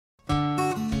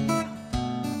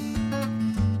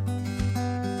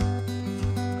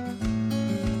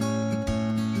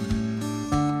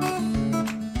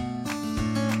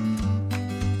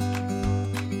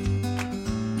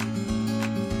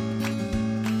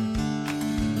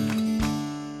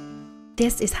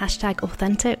This is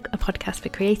 #Authentic, a podcast for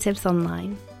creatives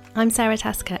online. I'm Sarah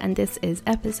Tasker and this is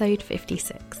episode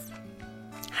 56.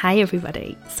 Hi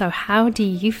everybody. So how do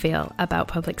you feel about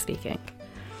public speaking?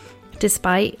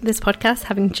 Despite this podcast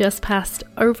having just passed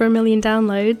over 1 million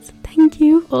downloads, thank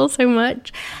you all so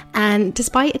much. And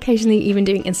despite occasionally even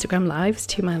doing Instagram lives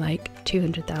to my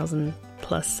 200,000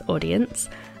 plus audience,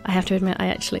 I have to admit I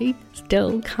actually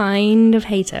still kind of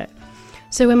hate it.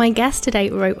 So when my guest today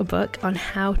wrote a book on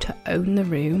how to own the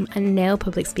room and nail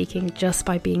public speaking just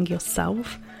by being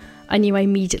yourself, I knew I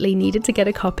immediately needed to get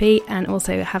a copy and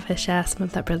also have her share some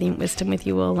of that brilliant wisdom with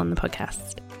you all on the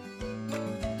podcast.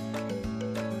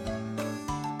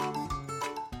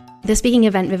 The speaking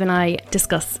event Viv and I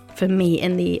discuss for me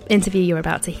in the interview you're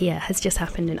about to hear has just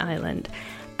happened in Ireland.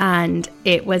 And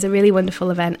it was a really wonderful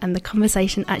event and the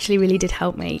conversation actually really did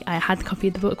help me. I had a copy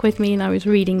of the book with me and I was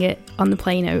reading it on the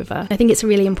plane over. I think it's a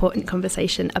really important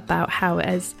conversation about how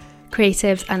as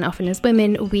creatives and often as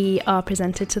women we are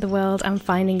presented to the world and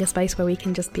finding a space where we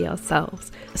can just be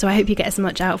ourselves. So I hope you get as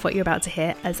much out of what you're about to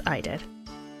hear as I did.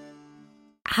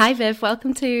 Hi Viv,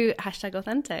 welcome to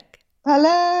 #Authentic.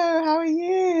 Hello, how are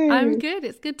you? I'm good,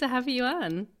 it's good to have you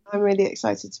on. I'm really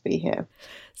excited to be here.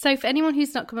 So for anyone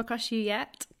who's not come across you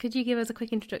yet, could you give us a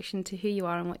quick introduction to who you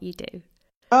are and what you do?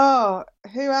 Oh,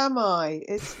 who am I?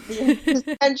 It's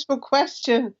the essential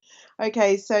question.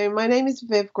 Okay, so my name is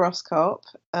Viv Groskop,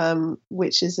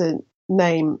 which is a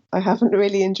name I haven't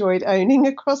really enjoyed owning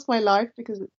across my life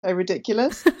because it's so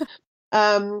ridiculous.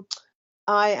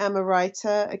 I am a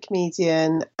writer, a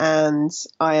comedian, and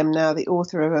I am now the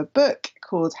author of a book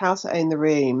called How to Own the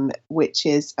Room, which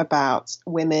is about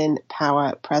women,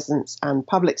 power, presence, and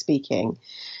public speaking,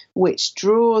 which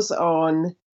draws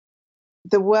on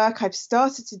the work I've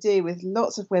started to do with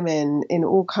lots of women in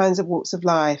all kinds of walks of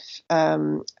life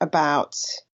about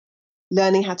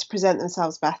learning how to present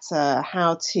themselves better,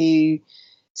 how to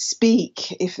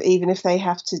speak even if they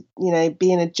have to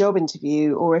be in a job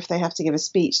interview or if they have to give a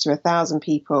speech to 1,000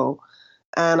 people.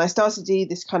 And I started to do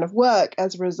this kind of work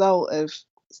as a result of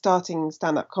starting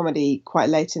stand-up comedy quite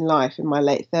late in life, in my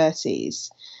late 30s.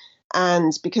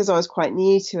 And because I was quite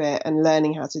new to it and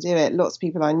learning how to do it, lots of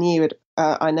people I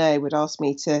know would ask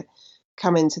me to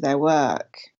come into their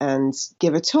work and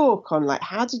give a talk on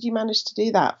how did you manage to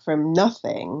do that from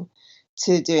nothing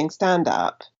to doing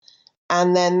stand-up.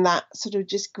 And then that sort of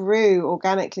just grew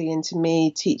organically into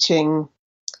me teaching,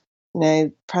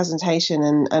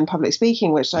 presentation and public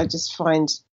speaking, which I just find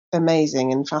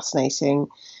amazing and fascinating.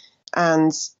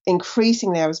 And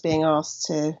increasingly, I was being asked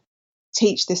to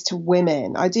teach this to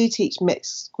women. I do teach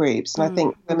mixed groups, and I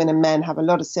think women and men have a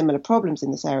lot of similar problems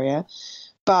in this area.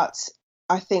 But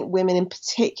I think women in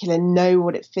particular know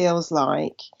what it feels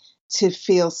like to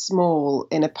feel small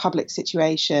in a public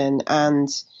situation and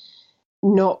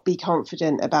not be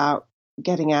confident about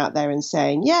getting out there and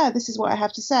saying, yeah, this is what I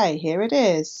have to say, here it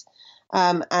is.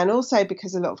 And also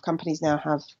because a lot of companies now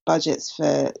have budgets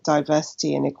for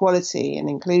diversity and equality and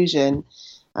inclusion,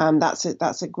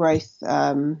 that's a growth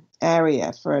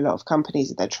area for a lot of companies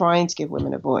that they're trying to give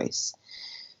women a voice.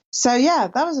 So yeah,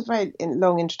 that was a very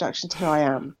long introduction to who I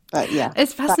am. But yeah,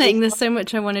 it's fascinating. There's so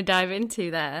much I want to dive into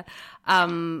there.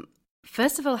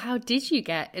 First of all, how did you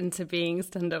get into being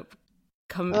stand-up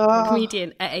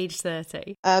comedian at age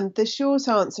 30? The short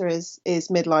answer is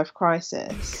midlife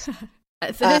crisis.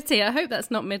 At 30, I hope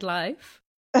that's not midlife.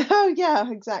 Oh yeah,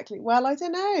 exactly. Well, I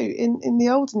don't know. In the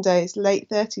olden days, late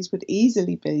 30s would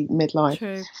easily be midlife.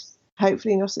 True.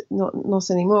 Hopefully not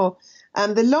anymore.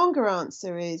 The longer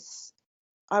answer is,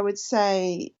 I would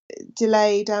say,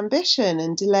 delayed ambition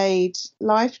and delayed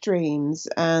life dreams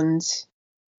and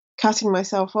cutting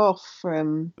myself off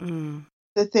from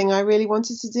the thing I really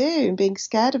wanted to do and being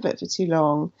scared of it for too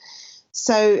long.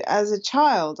 So as a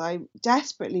child, I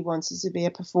desperately wanted to be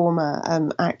a performer,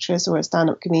 actress or a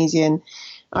stand-up comedian.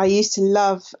 I used to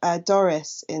love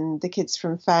Doris in The Kids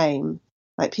from Fame.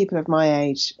 Like people of my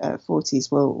age,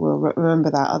 40s will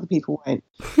remember that. Other people won't.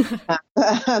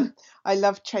 I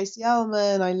loved Tracy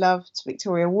Ullman. I loved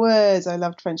Victoria Woods. I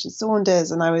loved French and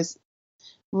Saunders. And I was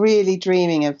really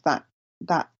dreaming of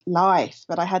that life,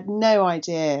 but I had no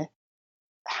idea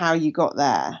how you got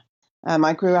there.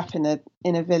 I grew up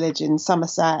in a village in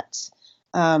Somerset.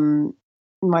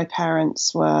 My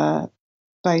parents were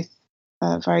both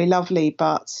very lovely,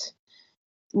 but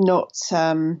not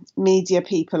media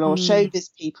people or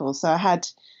showbiz people. So I had,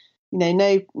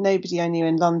 nobody I knew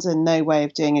in London, no way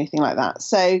of doing anything like that.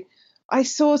 So I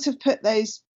sort of put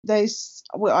those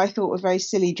what I thought were very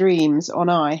silly dreams on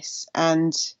ice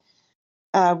and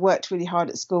worked really hard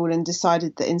at school and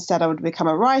decided that instead I would become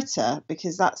a writer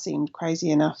because that seemed crazy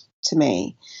enough to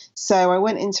me. So I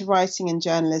went into writing and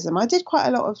journalism. I did quite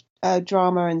a lot of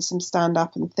drama and some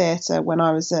stand-up and theatre when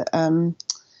I was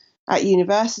at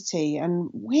university. And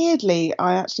weirdly,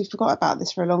 I actually forgot about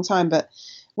this for a long time, but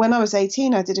when I was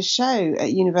 18, I did a show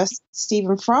at university,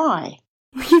 Stephen Fry.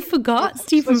 You forgot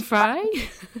Stephen Fry?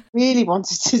 Really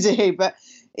wanted to do, but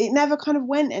it never kind of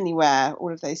went anywhere,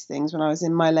 all of those things, when I was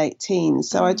in my late teens.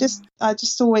 So I just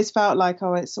always felt like,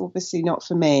 oh, it's obviously not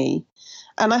for me.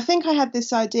 And I think I had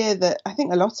this idea that, I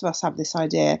think a lot of us have this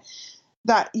idea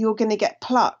that you're going to get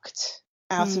plucked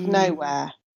out of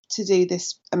nowhere to do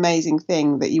this amazing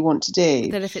thing that you want to do.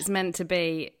 That if it's meant to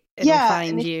be, it'll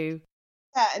find you.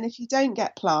 Yeah, and if you don't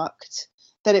get plucked,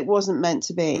 then it wasn't meant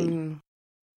to be.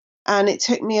 And it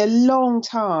took me a long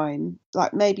time,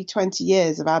 like maybe 20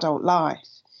 years of adult life,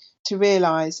 to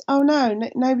realise, oh no,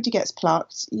 nobody gets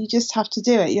plucked. You just have to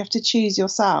do it. You have to choose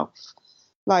yourself.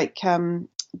 Like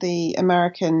the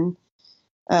American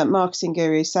marketing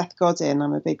guru Seth Godin,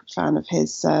 I'm a big fan of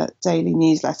his daily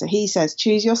newsletter. He says,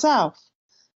 choose yourself.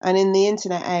 And in the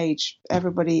internet age,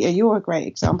 everybody, you're a great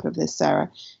example of this, Sarah.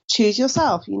 Choose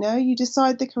yourself. You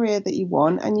decide the career that you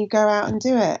want and you go out and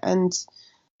do it. And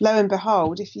lo and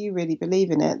behold, if you really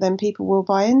believe in it, then people will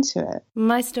buy into it.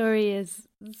 My story is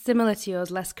similar to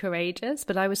yours, less courageous,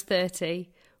 but I was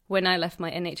 30 when I left my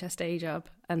NHS day job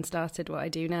and started what I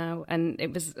do now. And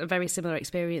it was a very similar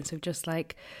experience of just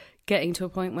like getting to a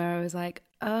point where I was like,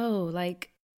 oh,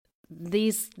 like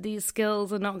these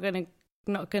skills are not going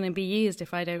to be used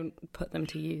if I don't put them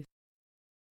to use.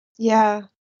 Yeah.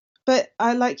 But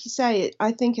like you say,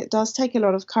 I think it does take a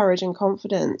lot of courage and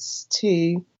confidence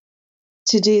to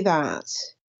do that.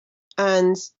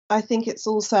 And I think it's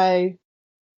also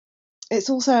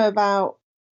about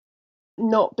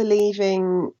not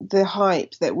believing the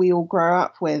hype that we all grow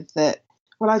up with, that,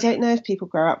 well, I don't know if people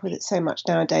grow up with it so much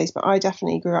nowadays, but I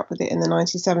definitely grew up with it in the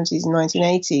 1970s and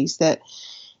 1980s, that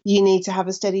you need to have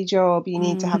a steady job, you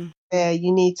need to have a career,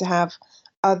 you need to have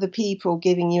other people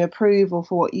giving you approval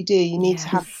for what you do, you need to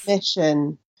have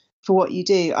permission for what you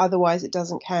do, otherwise it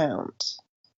doesn't count.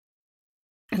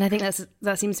 And I think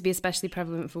that seems to be especially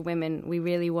prevalent for women. We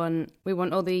really want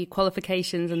all the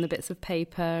qualifications and the bits of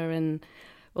paper and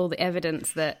all the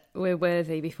evidence that we're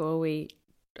worthy before we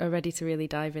are ready to really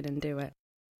dive in and do it.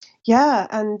 Yeah,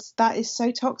 and that is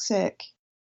so toxic.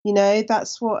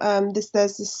 That's what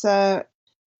there's this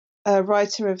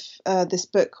writer of this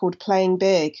book called Playing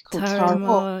Big, called Tara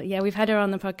Moore. Yeah, we've had her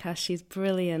on the podcast. She's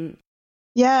brilliant.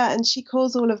 Yeah, and she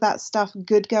calls all of that stuff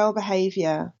good girl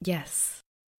behaviour. Yes.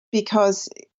 Because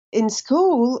in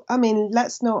school, I mean,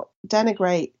 let's not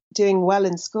denigrate doing well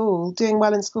in school. Doing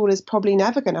well in school is probably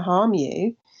never going to harm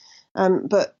you,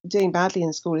 but doing badly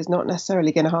in school is not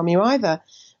necessarily going to harm you either.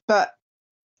 But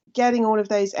getting all of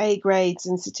those A grades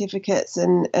and certificates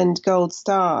and gold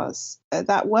stars,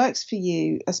 that works for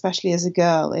you, especially as a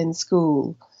girl in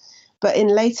school. But in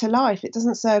later life, it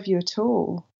doesn't serve you at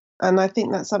all. And I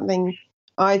think that's something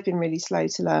I've been really slow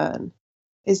to learn,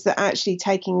 is that actually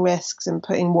taking risks and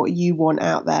putting what you want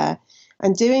out there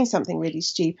and doing something really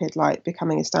stupid like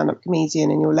becoming a stand-up comedian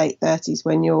in your late 30s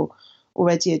when you're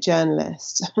already a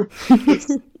journalist.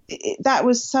 That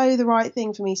was so the right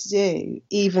thing for me to do,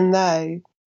 even though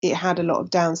it had a lot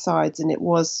of downsides and it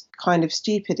was kind of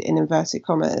stupid in inverted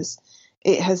commas.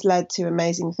 It has led to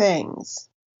amazing things.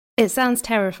 It sounds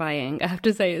terrifying. I have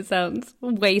to say, it sounds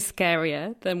way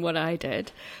scarier than what I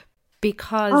did.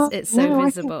 Because it's so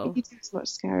visible. I think it's much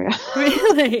scarier.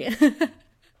 Really?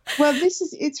 Well,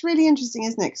 it's really interesting,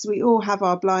 isn't it? Because we all have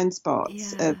our blind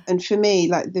spots. Yeah. And for me,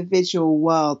 like the visual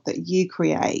world that you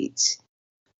create,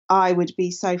 I would be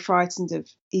so frightened of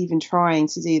even trying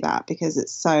to do that because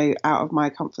it's so out of my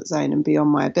comfort zone and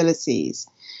beyond my abilities.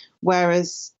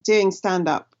 Whereas doing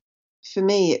stand-up, for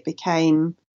me, it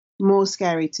became more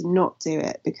scary to not do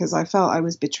it because I felt I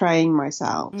was betraying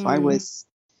myself. I was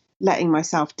letting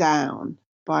myself down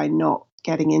by not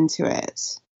getting into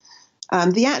it.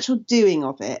 The actual doing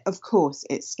of it, of course,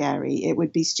 it's scary. It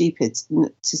would be stupid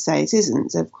to say it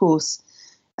isn't. Of course,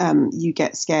 you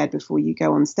get scared before you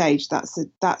go on stage. That's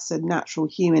a natural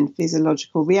human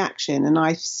physiological reaction. And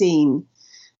I've seen,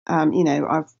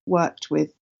 I've worked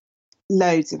with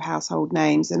loads of household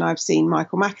names, and I've seen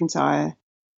Michael McIntyre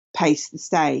pace the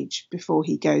stage before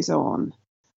he goes on.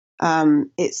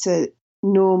 It's a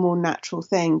normal, natural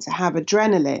thing to have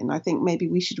adrenaline. I think maybe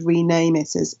we should rename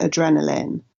it as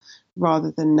adrenaline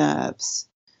rather than nerves.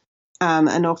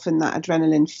 And often that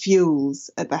adrenaline fuels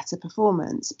a better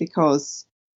performance because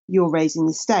you're raising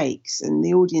the stakes and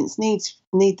the audience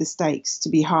need the stakes to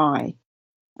be high.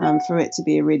 for it to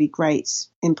be a really great,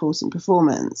 important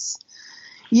performance.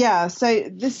 Yeah, so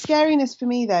the scariness for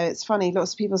me, though, it's funny.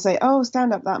 Lots of people say, oh,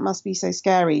 stand up, that must be so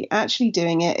scary. Actually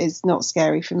doing it is not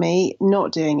scary for me.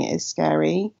 Not doing it is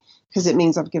scary because it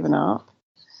means I've given up.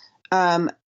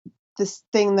 This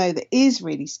thing, though, that is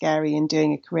really scary in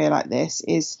doing a career like this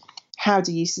is how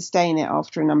do you sustain it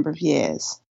after a number of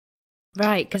years?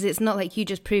 Right, because it's not like you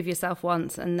just prove yourself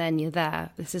once and then you're there.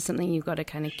 This is something you've got to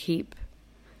kind of keep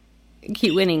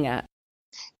winning at.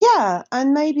 Yeah,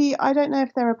 and maybe, I don't know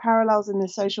if there are parallels in the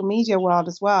social media world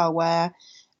as well, where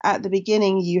at the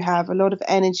beginning you have a lot of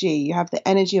energy. You have the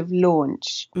energy of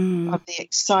launch, of the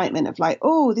excitement of like,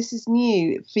 oh, this is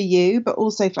new for you, but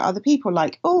also for other people.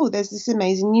 Like, oh, there's this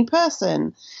amazing new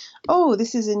person. Oh,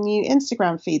 this is a new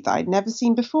Instagram feed that I'd never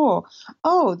seen before.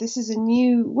 Oh, this is a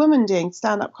new woman doing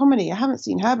stand-up comedy. I haven't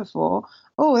seen her before.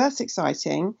 Oh, that's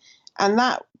exciting. And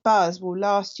that buzz will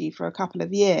last you for a couple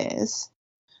of years.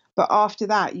 But after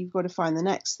that, you've got to find the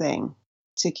next thing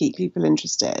to keep people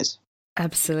interested.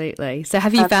 Absolutely. So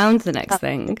have you found the next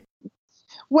thing?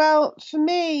 Well, for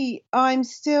me, I'm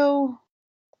still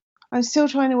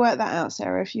trying to work that out,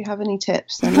 Sarah. If you have any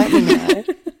tips, then let me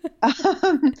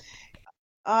know.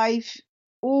 I've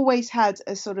always had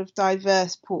a sort of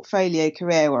diverse portfolio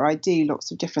career where I do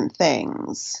lots of different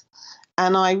things.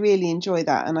 And I really enjoy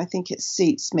that. And I think it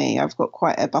suits me. I've got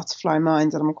quite a butterfly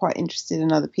mind and I'm quite interested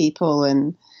in other people.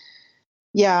 And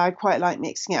yeah, I quite like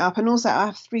mixing it up. And also I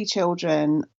have 3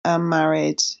 children, I'm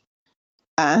married,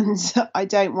 and I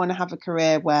don't want to have a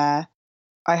career where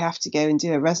I have to go and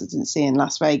do a residency in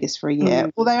Las Vegas for a year.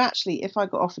 Although actually, if I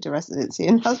got offered a residency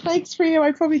in Las Vegas for a year,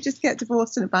 I'd probably just get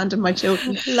divorced and abandon my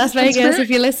children. Las Vegas, if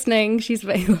you're listening, she's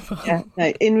available. Yeah, no,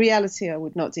 in reality, I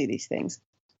would not do these things.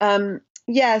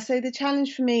 Yeah, so the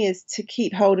challenge for me is to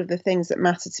keep hold of the things that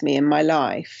matter to me in my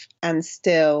life and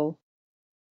still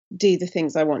do the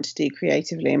things I want to do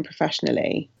creatively and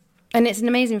professionally. And it's an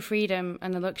amazing freedom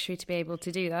and a luxury to be able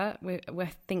to do that.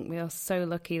 I think we are so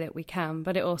lucky that we can,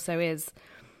 but it also is,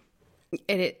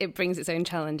 it brings its own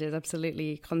challenges,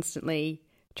 absolutely, constantly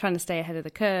trying to stay ahead of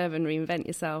the curve and reinvent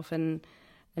yourself and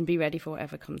be ready for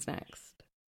whatever comes next.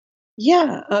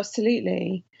 Yeah,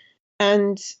 absolutely.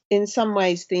 And in some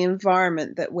ways, the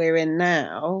environment that we're in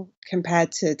now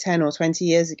compared to 10 or 20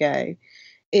 years ago,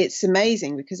 it's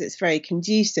amazing because it's very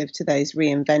conducive to those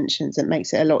reinventions. It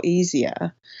makes it a lot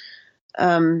easier.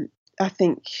 I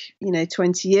think,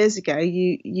 20 years ago,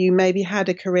 you maybe had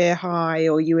a career high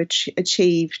or you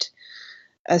achieved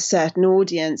a certain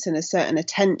audience and a certain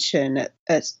attention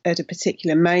at a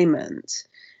particular moment.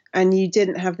 And you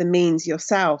didn't have the means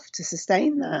yourself to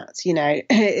sustain that.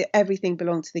 Everything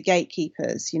belonged to the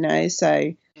gatekeepers,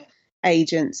 so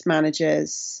agents,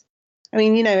 managers. I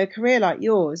mean, a career like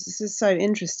yours, this is so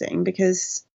interesting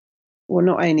because, well,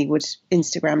 not only would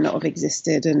Instagram not have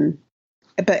existed,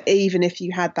 but even if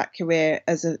you had that career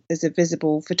as a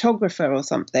visible photographer or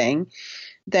something,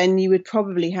 then you would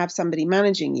probably have somebody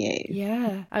managing you.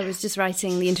 Yeah, I was just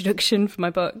writing the introduction for my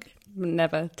book.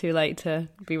 Never too late to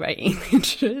be writing the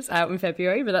intro. It's out in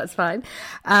February, but that's fine.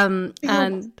 And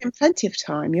in plenty of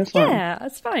time, you're fine. Yeah,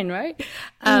 that's fine, right?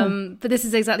 But this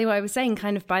is exactly what I was saying.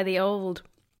 Kind of by the old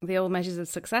measures of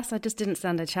success, I just didn't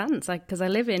stand a chance. Because I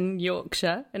live in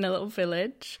Yorkshire, in a little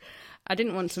village. I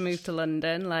didn't want to move to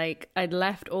London. I'd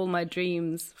left all my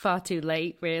dreams far too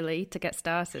late, really, to get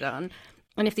started on.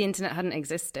 And if the internet hadn't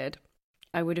existed,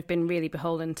 I would have been really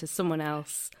beholden to someone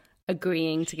else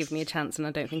agreeing to give me a chance, and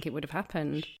I don't think it would have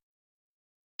happened.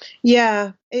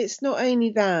 Yeah, it's not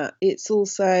only that, it's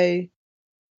also,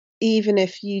 even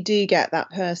if you do get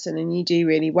that person and you do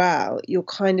really well, you're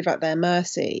kind of at their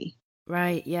mercy.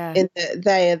 Right, yeah. In that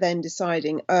they are then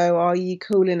deciding, oh, are you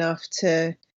cool enough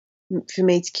for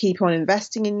me to keep on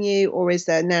investing in you, or is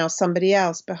there now somebody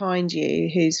else behind you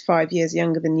who's 5 years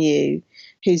younger than you,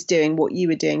 who's doing what you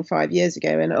were doing 5 years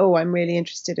ago, and oh, I'm really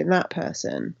interested in that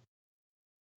person.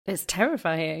 It's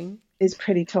terrifying. It's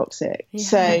pretty toxic. Yeah.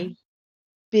 So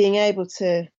being able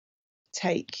to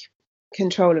take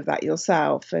control of that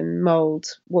yourself and mold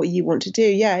what you want to do,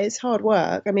 yeah, it's hard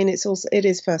work. I mean, it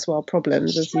is first world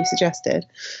problems, as you suggested,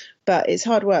 but it's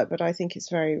hard work, but I think it's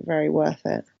very, very worth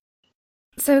it.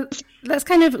 So let's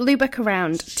kind of loop back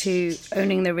around to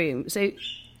owning the room. So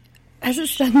as a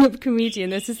stand-up comedian,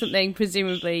 this is something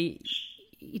presumably,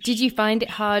 did you find it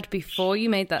hard before you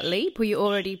made that leap? Were you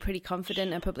already pretty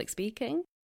confident at public speaking?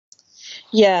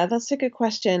 Yeah, that's a good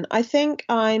question. I think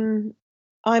I'm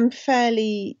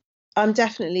definitely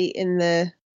in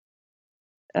the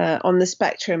on the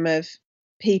spectrum of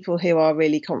people who are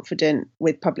really confident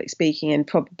with public speaking and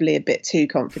probably a bit too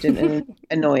confident and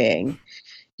annoying.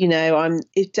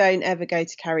 don't ever go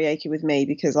to karaoke with me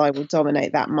because I will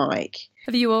dominate that mic.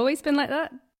 Have you always been like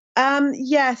that?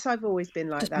 Yes, I've always been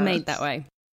like Just that. made that way.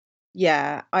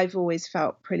 Yeah, I've always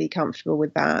felt pretty comfortable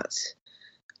with that.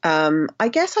 I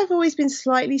guess I've always been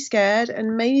slightly scared,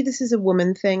 and maybe this is a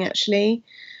woman thing actually,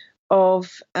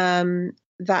 of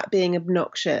that being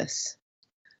obnoxious.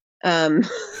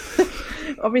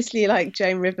 Obviously, like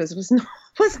Joan Rivers was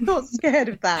not scared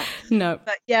of that. No.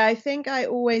 But yeah, I think I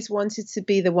always wanted to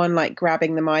be the one like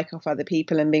grabbing the mic off other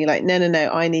people and being like, no,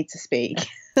 I need to speak.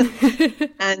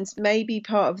 And maybe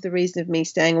part of the reason of me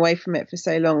staying away from it for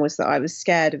so long was that I was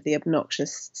scared of the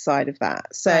obnoxious side of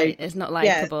that. So right. It's not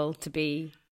likable to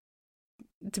be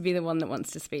the one that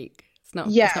wants to speak. It's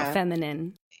not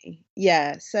feminine.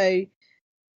 Yeah. So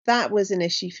that was an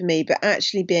issue for me, but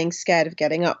actually being scared of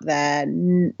getting up there,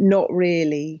 not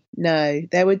really. No,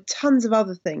 there were tons of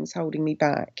other things holding me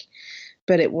back,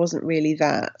 but it wasn't really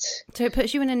that. So it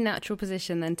puts you in a natural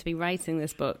position then to be writing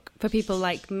this book for people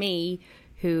like me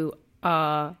who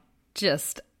are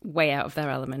just way out of their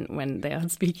element when they are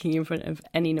speaking in front of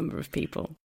any number of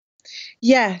people.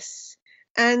 Yes.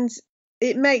 And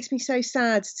it makes me so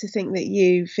sad to think that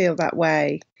you feel that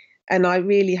way. And I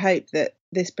really hope that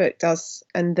this book does,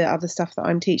 and the other stuff that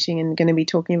I'm teaching and going to be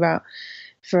talking about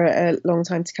for a long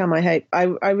time to come, I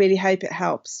really hope it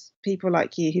helps people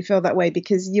like you who feel that way,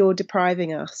 because you're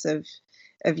depriving us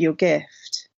of your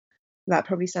gift. That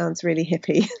probably sounds really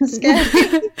hippie and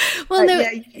scary. Well, no,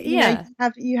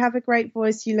 you have a great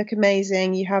voice. You look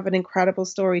amazing. You have an incredible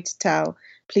story to tell.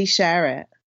 Please share it.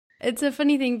 It's a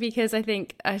funny thing because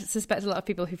I suspect a lot of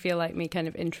people who feel like me, kind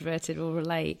of introverted, will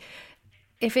relate.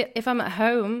 If I'm at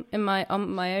home on my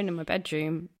own in my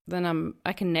bedroom, then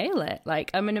I can nail it. Like,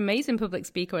 I'm an amazing public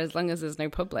speaker as long as there's no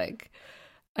public.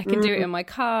 I can do it in my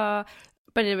car,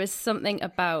 but there is something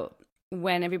about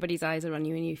when everybody's eyes are on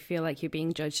you and you feel like you're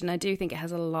being judged. And I do think it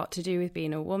has a lot to do with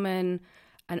being a woman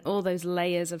and all those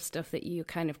layers of stuff that you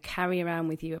kind of carry around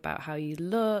with you about how you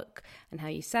look and how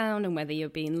you sound and whether you're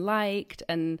being liked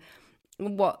and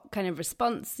what kind of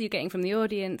response you're getting from the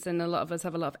audience. And a lot of us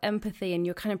have a lot of empathy, and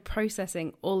you're kind of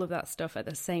processing all of that stuff at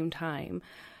the same time.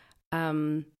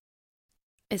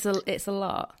 It's a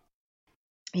lot.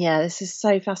 Yeah, this is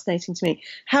so fascinating to me.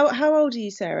 How old are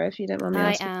you, Sarah, if you don't mind me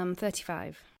asking? I am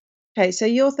 35. Okay, so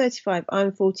you're 35,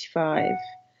 I'm 45.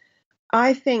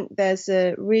 I think there's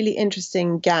a really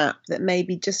interesting gap that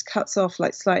maybe just cuts off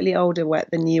like slightly older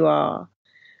than you are,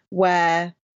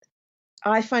 where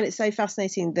I find it so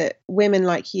fascinating that women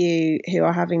like you who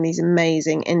are having these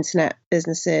amazing internet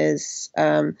businesses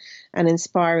and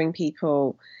inspiring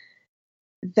people,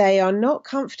 they are not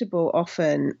comfortable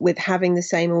often with having the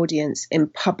same audience in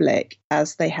public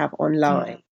as they have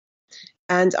online. Mm.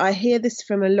 And I hear this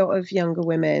from a lot of younger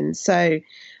women. So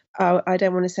I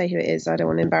don't want to say who it is. I don't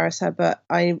want to embarrass her, but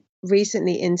I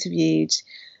recently interviewed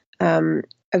a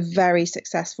very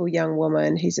successful young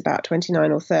woman who's about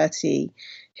 29 or 30,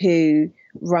 who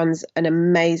runs an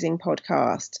amazing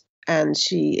podcast, and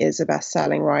she is a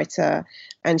best-selling writer,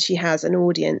 and she has an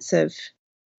audience of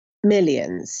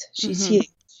millions. She's huge.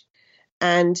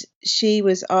 And she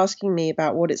was asking me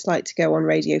about what it's like to go on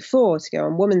Radio 4, to go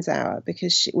on Woman's Hour,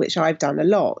 which I've done a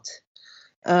lot.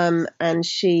 And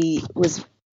she was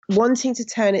wanting to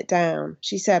turn it down.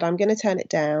 She said, I'm going to turn it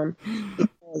down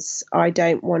because I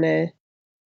don't want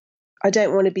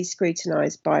to be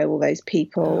scrutinized by all those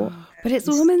people. But it's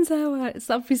Woman's Hour. It's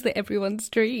obviously everyone's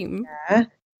dream. Yeah.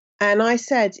 And I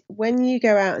said, when you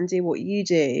go out and do what you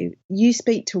do, you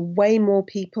speak to way more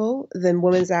people than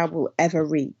Woman's Hour will ever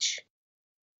reach.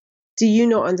 Do you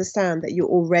not understand that you're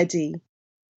already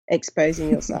exposing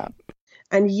yourself?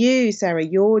 And you, Sarah,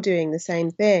 you're doing the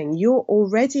same thing. You're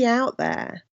already out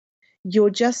there. You're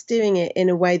just doing it in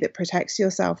a way that protects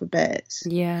yourself a bit.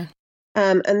 Yeah.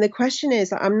 And the question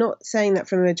is, I'm not saying that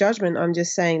from a judgment, I'm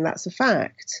just saying that's a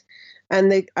fact.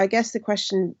 And I guess the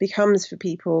question becomes for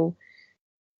people,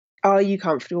 are you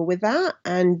comfortable with that?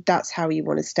 And that's how you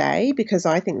want to stay, because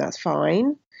I think that's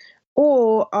fine.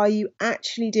 Or are you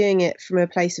actually doing it from a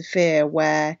place of fear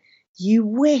where you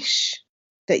wish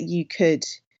that you could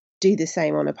do the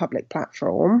same on a public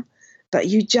platform, but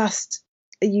you just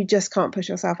can't push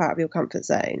yourself out of your comfort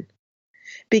zone?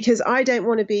 Because I don't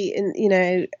want to be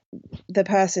the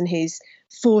person who's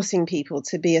forcing people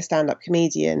to be a stand-up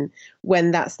comedian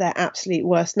when that's their absolute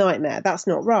worst nightmare. That's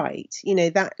not right.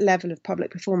 That level of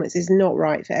public performance is not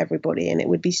right for everybody, and it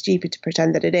would be stupid to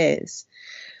pretend that it is.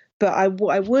 But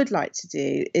what I would like to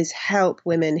do is help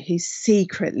women who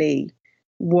secretly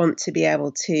want to be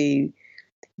able to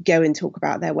go and talk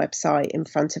about their website in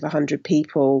front of 100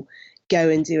 people, go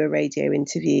and do a radio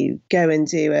interview, go and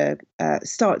do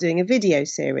start doing a video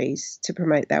series to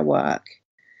promote their work.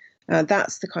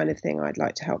 That's the kind of thing I'd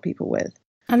like to help people with.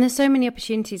 And there's so many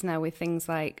opportunities now with things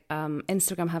like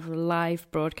Instagram have a live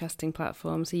broadcasting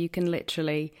platform, so you can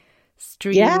literally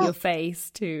stream your face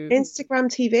to Instagram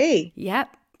TV.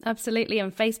 Yep, absolutely.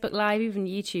 And Facebook Live, even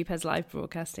YouTube has live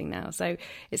broadcasting now. So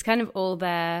it's kind of all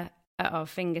there at our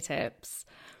fingertips.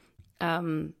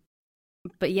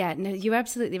 But yeah, no, you're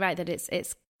absolutely right that it's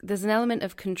there's an element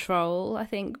of control, I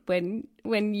think,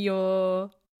 when you're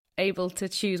able to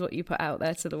choose what you put out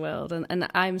there to the world. And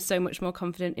I'm so much more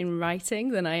confident in writing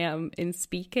than I am in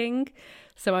speaking.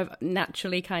 So I've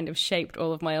naturally kind of shaped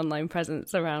all of my online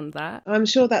presence around that. I'm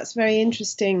sure that's very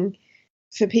interesting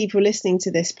for people listening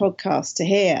to this podcast to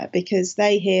hear, because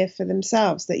they hear for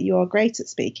themselves that you are great at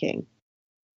speaking.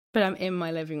 But I'm in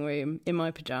my living room, in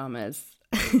my pajamas.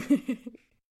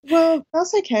 Well,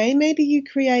 that's okay. Maybe you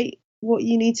create what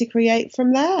you need to create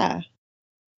from there.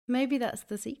 Maybe that's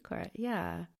the secret,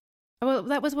 yeah. Well,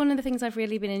 that was one of the things I've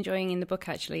really been enjoying in the book,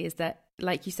 actually, is that,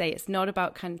 like you say, it's not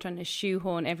about kind of trying to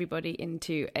shoehorn everybody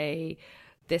into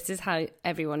this is how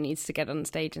everyone needs to get on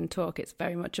stage and talk. It's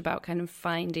very much about kind of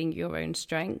finding your own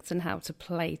strengths and how to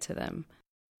play to them.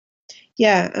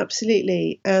 Yeah,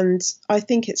 absolutely. And I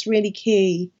think it's really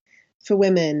key for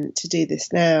women to do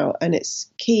this now, and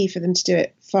it's key for them to do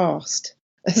it fast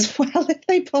as well if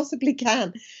they possibly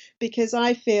can, because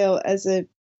I feel I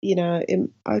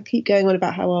keep going on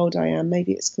about how old I am.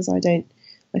 Maybe it's because I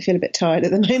feel a bit tired at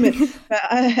the moment,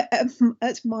 but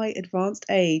at my advanced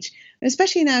age,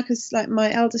 especially now, because like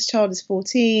my eldest child is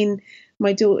 14,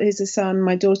 my daughter is a son,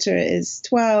 my daughter is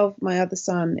 12, my other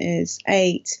son is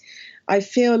 8. I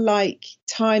feel like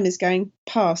time is going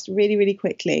past really, really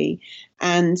quickly.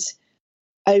 And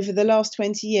over the last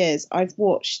 20 years, I've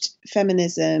watched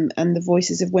feminism and the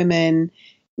voices of women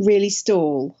really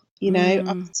stall, up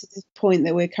to the point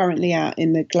that we're currently at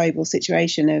in the global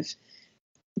situation of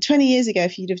 20 years ago.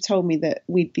 If you'd have told me that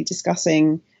we'd be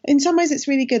discussing, in some ways it's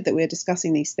really good that we're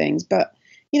discussing these things, but,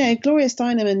 Gloria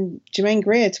Steinem and Germaine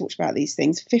Greer talked about these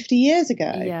things 50 years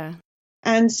ago. Yeah.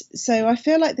 And so I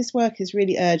feel like this work is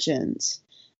really urgent.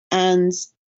 And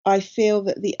I feel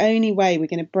that the only way we're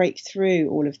going to break through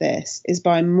all of this is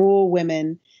by more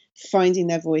women finding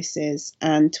their voices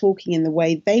and talking in the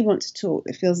way they want to talk,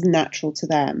 that feels natural to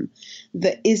them,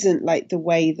 that isn't like the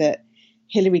way that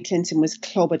Hillary Clinton was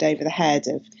clobbered over the head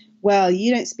of, well,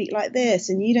 you don't speak like this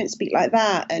and you don't speak like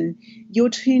that and you're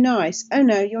too nice. Oh,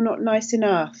 no, you're not nice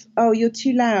enough. Oh, you're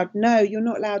too loud. No, you're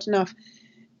not loud enough.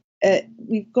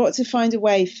 We've got to find a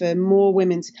way for more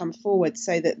women to come forward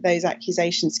so that those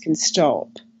accusations can stop.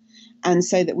 And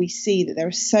so that we see that there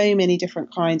are so many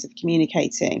different kinds of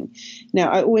communicating.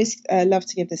 Now, I always love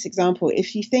to give this example.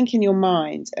 If you think in your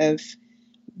mind of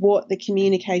what the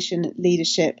communication,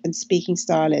 leadership and speaking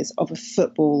style is of a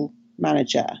football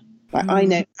manager, like I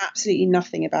know absolutely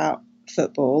nothing about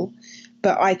football,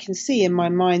 but I can see in my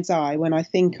mind's eye when I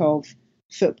think of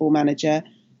football manager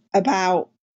about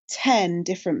 10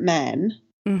 different men.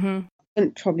 I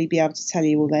wouldn't probably be able to tell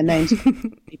you all their names.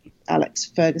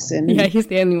 Alex Ferguson. Yeah, he's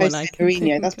the only one I can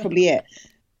Mourinho, that's probably it.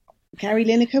 Gary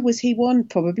Lineker, was he one?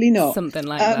 Probably not. Something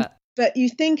like that. But you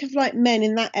think of like men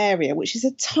in that area, which is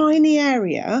a tiny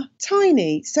area,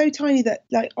 tiny, so tiny that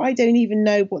like I don't even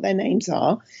know what their names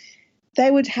are. They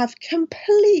would have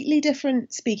completely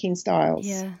different speaking styles.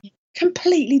 Yeah.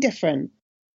 Completely different.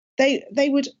 They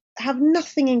would have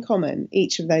nothing in common,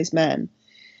 each of those men.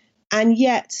 And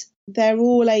yet they're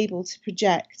all able to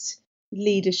project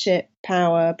leadership,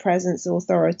 power, presence,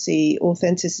 authority,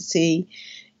 authenticity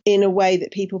in a way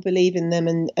that people believe in them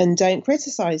and don't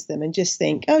criticize them and just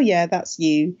think, oh yeah, that's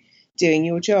you doing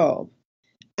your job.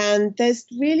 And there's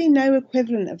really no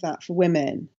equivalent of that for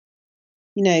women.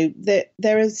 There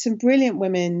are some brilliant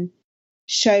women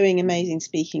showing amazing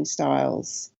speaking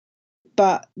styles,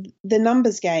 but the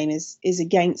numbers game is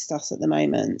against us at the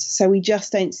moment. So we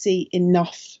just don't see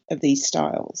enough of these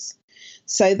styles.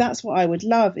 So that's what I would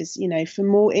love is, for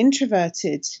more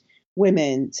introverted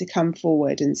women to come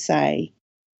forward and say,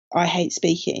 I hate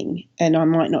speaking and I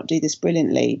might not do this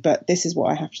brilliantly, but this is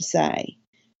what I have to say.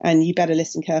 And you better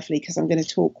listen carefully because I'm going to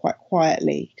talk quite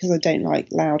quietly because I don't like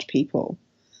loud people.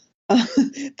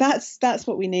 That's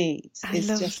what we need, is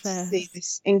just to see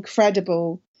this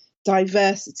incredible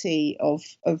diversity of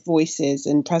voices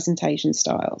and presentation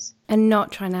styles. And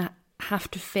not trying to have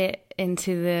to fit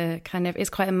into the kind of, it's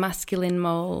quite a masculine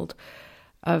mold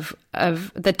of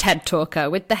the TED talker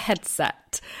with the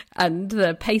headset and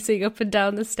the pacing up and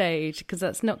down the stage, because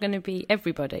that's not going to be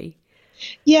everybody.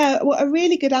 Yeah, well, a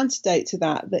really good antidote to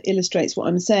that illustrates what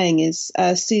I'm saying is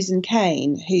Susan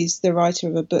Cain, who's the writer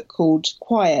of a book called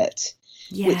Quiet,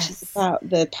 which is Yes. about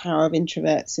the power of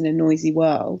introverts in a noisy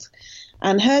world.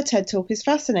 And her TED Talk is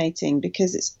fascinating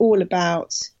because it's all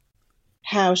about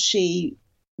how she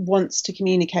wants to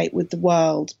communicate with the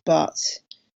world, but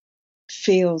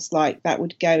feels like that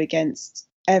would go against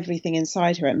everything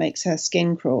inside her. It makes her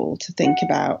skin crawl to think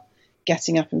about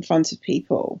getting up in front of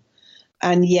people.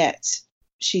 And yet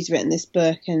she's written this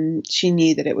book and she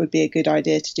knew that it would be a good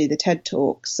idea to do the TED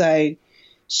Talk. So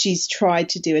she's tried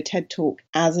to do a TED Talk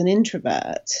as an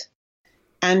introvert.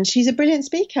 And she's a brilliant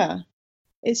speaker.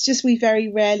 It's just we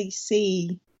very rarely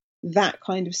see that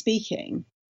kind of speaking.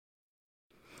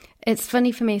 It's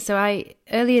funny for me. So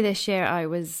earlier this year, I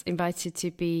was invited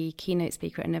to be keynote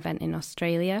speaker at an event in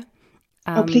Australia.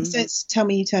 Please don't tell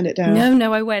me you turned it down.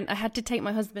 No, I went. I had to take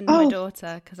my husband and my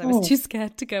daughter because I was too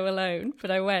scared to go alone, but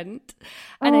I went.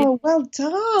 And well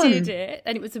done. Did it.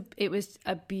 And it was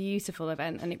a beautiful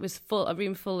event, and it was a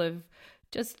room full of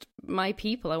just my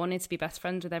people. I wanted to be best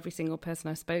friends with every single person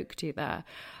I spoke to there.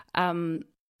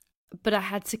 But I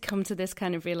had to come to this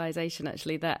kind of realization,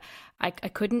 actually, that I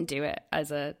couldn't do it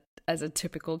as a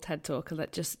typical TED talker.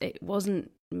 That it wasn't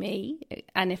me.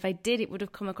 And if I did, it would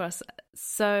have come across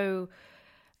so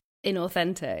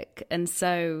inauthentic and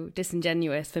so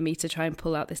disingenuous for me to try and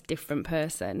pull out this different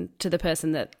person to the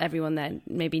person that everyone then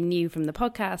maybe knew from the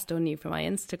podcast or knew from my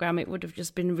Instagram. It would have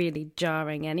just been really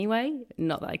jarring anyway.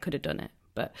 Not that I could have done it.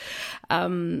 But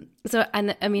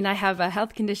I have a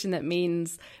health condition that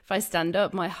means if I stand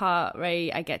up, my heart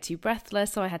rate, I get too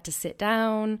breathless. So I had to sit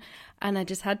down, and I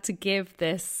just had to give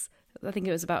this, I think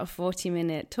it was about a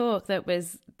 40-minute talk that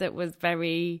was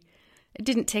very, it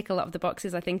didn't tick a lot of the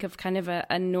boxes, I think, of kind of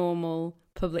a normal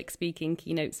public speaking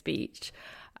keynote speech.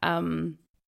 And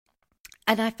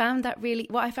I found that really,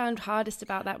 what I found hardest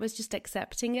about that was just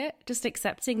accepting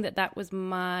that was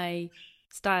my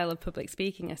style of public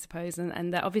speaking, I suppose,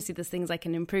 and that obviously there's things I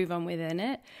can improve on within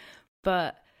it,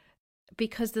 but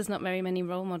because there's not very many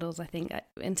role models, I think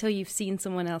until you've seen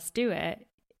someone else do it,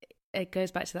 it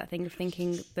goes back to that thing of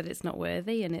thinking that it's not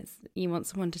worthy, and you want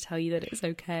someone to tell you that it's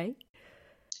okay.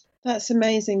 That's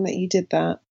amazing that you did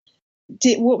that.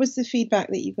 What was the feedback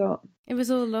that you got? It was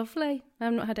all lovely.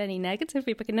 I've not had any negative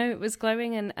feedback. No, it was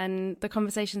glowing, and the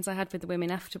conversations I had with the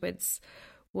women afterwards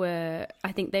were,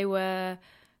 I think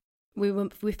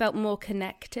we felt more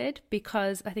connected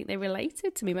because I think they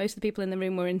related to me. Most of the people in the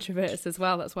room were introverts as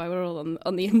well. That's why we're all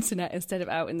on the internet instead of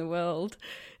out in the world.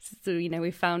 So,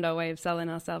 we found our way of selling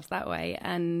ourselves that way.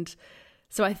 And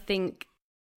so I think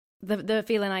the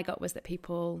feeling I got was that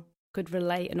people could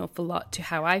relate an awful lot to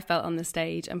how I felt on the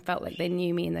stage and felt like they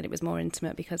knew me and that it was more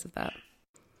intimate because of that.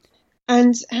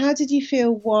 And how did you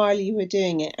feel while you were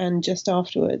doing it and just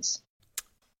afterwards?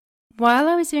 While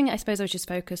I was doing it, I suppose I was just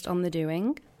focused on the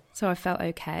doing. So I felt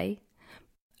okay.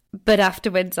 But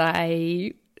afterwards,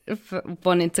 I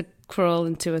wanted to crawl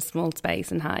into a small space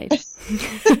and hide.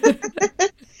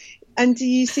 And do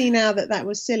you see now that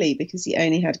was silly because you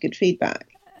only had good feedback?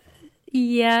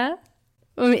 Yeah.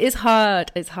 I mean, it's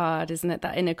hard. It's hard, isn't it?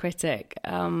 That inner critic.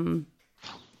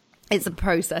 It's a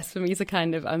process for me to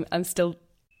kind of, I'm still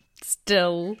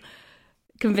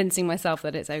convincing myself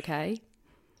that it's okay.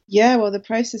 Yeah, well, the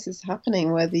process is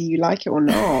happening whether you like it or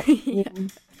not. Yeah.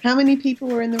 How many people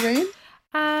were in the room?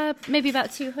 Maybe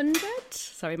about 200.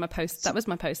 Sorry, that was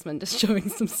my postman just shoving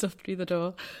some stuff through the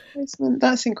door. Postman,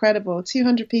 that's incredible.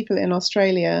 200 people in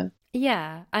Australia.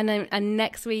 Yeah, and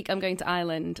next week I'm going to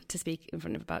Ireland to speak in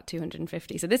front of about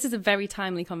 250. So this is a very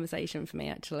timely conversation for me,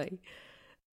 actually.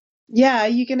 Yeah, are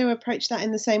you going to approach that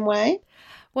in the same way?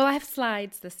 Well, I have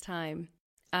slides this time.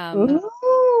 I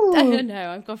don't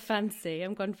know. I've gone fancy.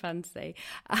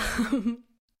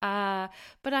 But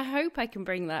I hope I can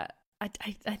bring that.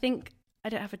 I think I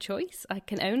don't have a choice. I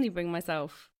can only bring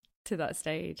myself to that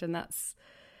stage, and that's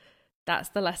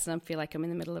the lesson I feel like I'm in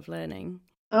the middle of learning.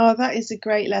 Oh, that is a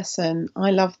great lesson.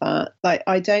 I love that. Like,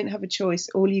 I don't have a choice.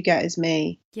 All you get is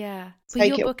me. Yeah. But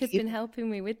your book has been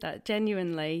helping me with that,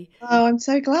 genuinely. Oh, I'm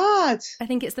so glad. I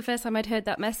think it's the first time I'd heard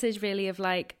that message, really, of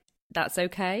like, that's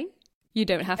okay. You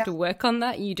don't have to work on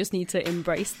that. You just need to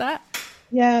embrace that.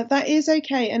 Yeah, that is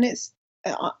okay. And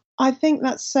I think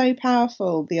that's so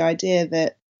powerful, the idea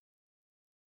that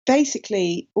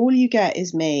basically all you get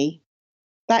is me.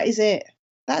 That is it.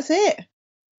 That's it.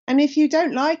 And if you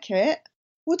don't like it,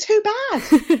 well, too bad,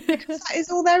 because that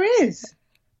is all there is.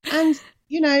 And,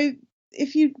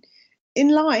 in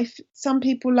life, some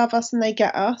people love us and they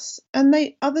get us, and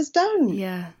others don't.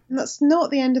 Yeah. And that's not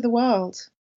the end of the world.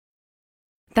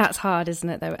 That's hard, isn't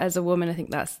it, though? As a woman, I think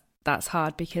that's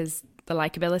hard because the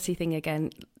likability thing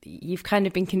again. You've kind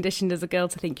of been conditioned as a girl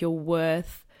to think your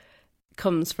worth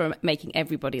comes from making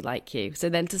everybody like you. So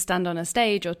then to stand on a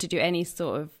stage or to do any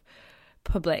sort of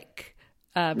public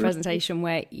presentation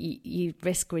where you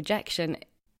risk rejection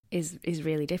is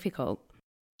really difficult.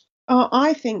 Oh,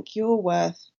 I think your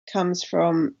worth comes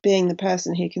from being the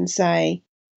person who can say,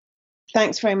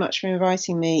 thanks very much for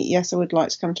inviting me. Yes, I would like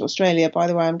to come to Australia. By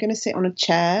the way, I'm going to sit on a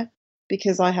chair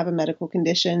because I have a medical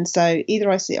condition. So either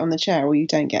I sit on the chair or you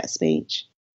don't get a speech.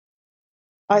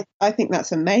 I think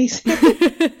that's amazing.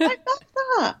 I love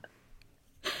that.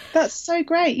 That's so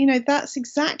great. You know, that's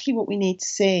exactly what we need to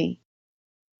see.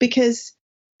 Because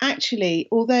actually,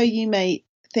 although you may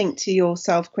think to your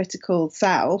self-critical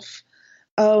self,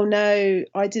 oh no,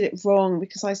 I did it wrong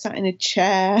because I sat in a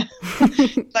chair.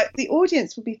 Like the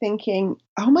audience will be thinking,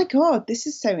 oh my God, this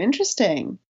is so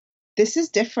interesting. This is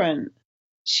different.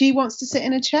 She wants to sit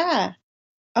in a chair.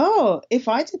 Oh, if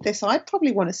I did this, I'd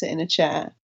probably want to sit in a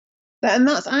chair. And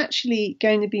that's actually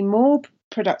going to be more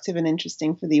productive and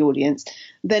interesting for the audience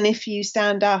than if you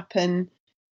stand up and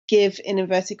give, in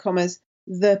inverted commas,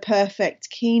 the perfect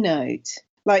keynote.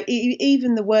 Like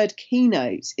even the word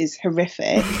keynote is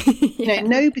horrific. You know,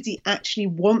 nobody actually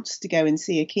wants to go and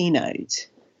see a keynote.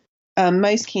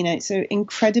 Most keynotes are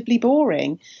incredibly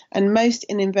boring, and most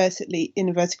in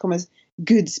inverted commas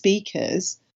good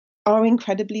speakers are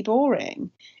incredibly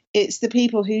boring. It's the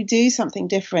people who do something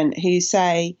different, who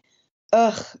say,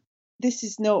 ugh, this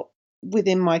is not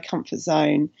within my comfort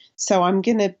zone, so I'm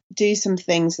going to do some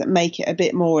things that make it a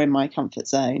bit more in my comfort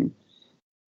zone.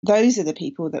 Those are the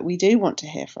people that we do want to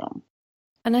hear from.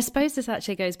 And I suppose this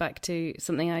actually goes back to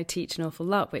something I teach an awful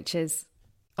lot, which is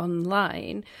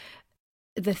online.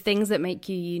 The things that make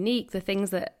you unique, the things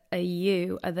that are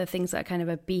you, are the things that are kind of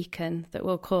a beacon that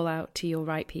will call out to your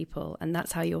right people. And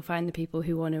that's how you'll find the people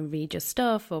who want to read your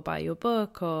stuff or buy your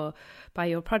book or buy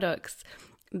your products.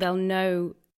 They'll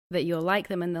know that you'll like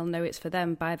them, and they'll know it's for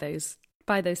them by those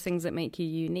things that make you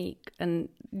unique. And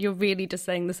you're really just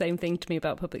saying the same thing to me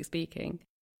about public speaking.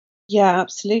 Yeah,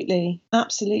 absolutely.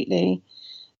 Absolutely.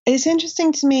 It's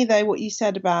interesting to me, though, what you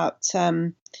said about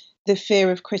the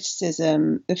fear of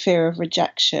criticism, the fear of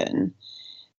rejection,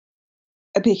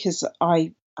 because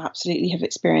I absolutely have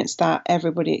experienced that.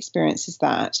 Everybody experiences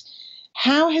that.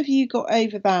 How have you got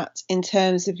over that in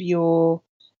terms of your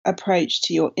approach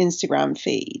to your Instagram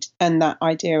feed and that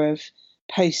idea of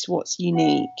post what's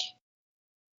unique?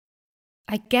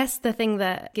 I guess the thing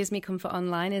that gives me comfort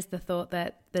online is the thought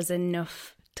that there's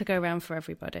enough to go around for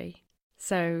everybody.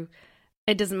 So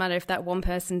it doesn't matter if that one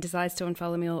person decides to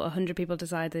unfollow me or 100 people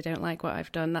decide they don't like what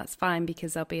I've done. That's fine,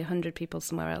 because there'll be 100 people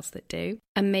somewhere else that do.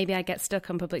 And maybe I get stuck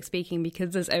on public speaking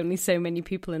because there's only so many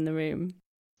people in the room.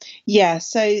 Yeah,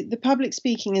 so the public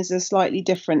speaking is a slightly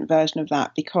different version of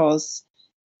that, because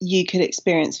you could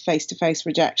experience face-to-face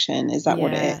rejection. Is that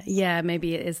what it is? Yeah,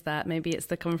 maybe it is that. Maybe it's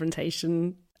the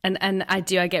confrontation. And I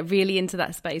get really into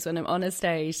that space when I'm on a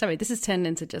stage. Sorry, this has turned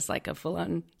into just like a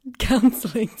full-on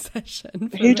counselling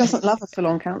session. Who doesn't love a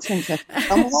full-on counselling session?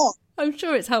 Come on. I'm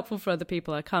sure it's helpful for other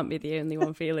people. I can't be the only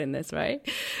one feeling this, right?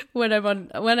 When I'm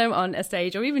on a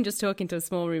stage, or even just talking to a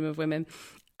small room of women,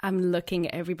 I'm looking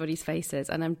at everybody's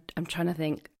faces and I'm trying to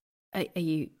think, are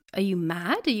you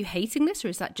mad? Are you hating this? Or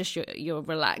is that just your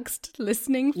relaxed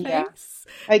listening face?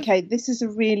 Yeah. Okay, this is a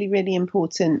really, really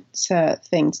important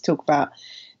thing to talk about.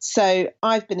 So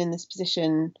I've been in this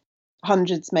position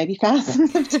hundreds, maybe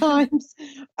thousands of times.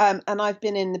 And I've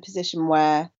been in the position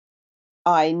where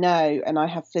I know, and I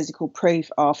have physical proof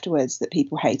afterwards, that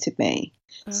people hated me.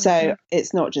 Uh-huh. So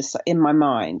it's not just in my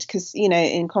mind, because, you know,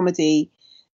 in comedy,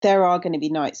 there are going to be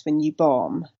nights when you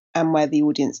bomb and where the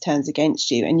audience turns against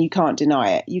you, and you can't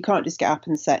deny it. You can't just get up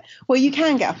and say, well, you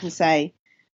can get up and say,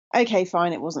 okay,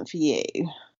 fine, it wasn't for you,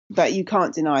 but you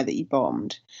can't deny that you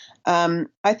bombed.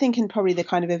 I think in probably the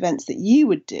kind of events that you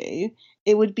would do,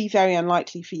 it would be very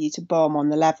unlikely for you to bomb on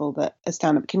the level that a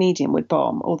stand-up comedian would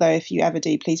bomb. Although if you ever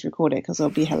do, please record it, because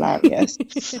it'll be hilarious.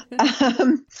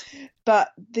 But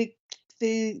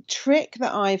the trick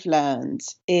that I've learned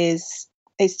is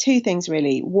two things,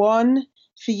 really. One,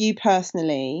 for you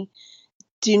personally,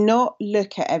 do not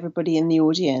look at everybody in the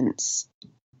audience.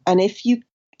 And if you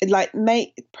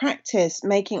practice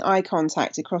making eye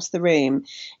contact across the room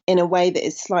in a way that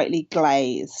is slightly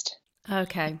glazed.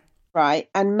 Okay. Right.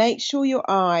 And make sure your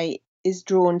eye is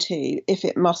drawn to, if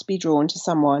it must be drawn to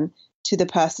someone, to the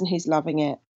person who's loving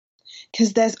it.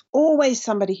 Because there's always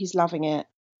somebody who's loving it,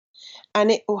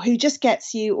 or who just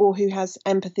gets you, or who has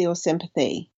empathy or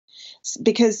sympathy.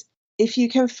 Because if you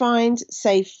can find,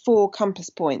 say, 4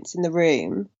 compass points in the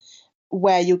room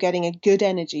where you're getting a good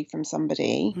energy from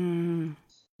somebody,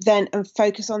 then and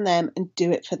focus on them and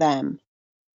do it for them.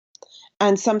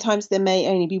 And sometimes there may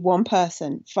only be one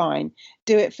person, fine.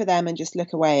 Do it for them and just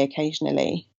look away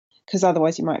occasionally, because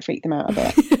otherwise you might freak them out a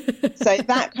bit. So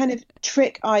that kind of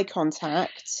trick eye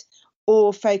contact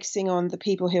or focusing on the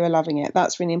people who are loving it,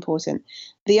 that's really important.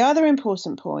 The other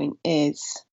important point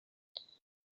is,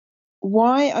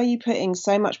 why are you putting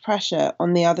so much pressure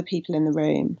on the other people in the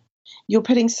room? You're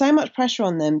putting so much pressure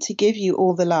on them to give you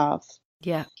all the love.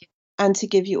 Yeah. And to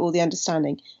give you all the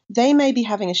understanding. They may be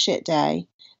having a shit day.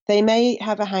 They may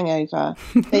have a hangover.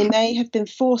 They may have been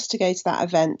forced to go to that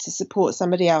event to support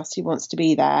somebody else who wants to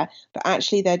be there, but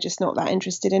actually they're just not that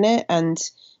interested in it and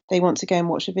they want to go and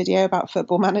watch a video about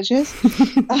football managers.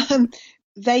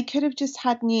 They could have just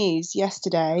had news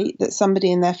yesterday that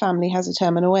somebody in their family has a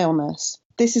terminal illness.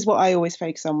 This is what I always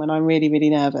focus on when I'm really, really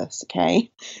nervous,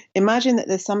 okay? Imagine that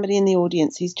there's somebody in the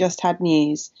audience who's just had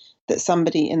news that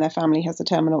somebody in their family has a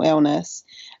terminal illness,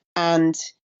 and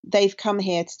they've come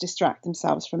here to distract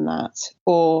themselves from that,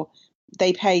 or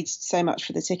they paid so much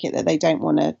for the ticket that they don't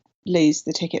want to lose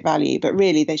the ticket value, but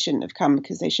really they shouldn't have come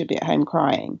because they should be at home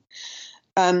crying.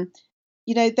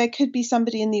 There could be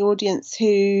somebody in the audience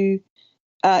who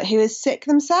is sick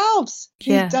themselves,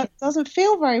 who doesn't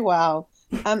feel very well.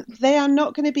 They are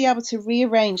not going to be able to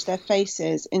rearrange their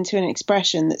faces into an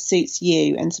expression that suits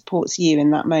you and supports you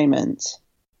in that moment.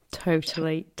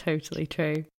 Totally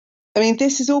true. I mean,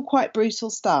 this is all quite brutal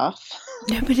stuff.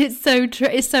 Yeah, but it's so true.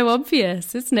 It's so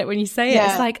obvious, isn't it? When you say it,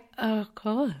 it's like, oh, of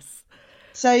course.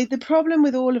 So the problem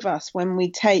with all of us when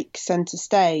we take centre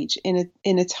stage in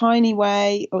a tiny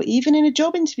way, or even in a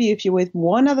job interview, if you're with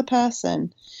one other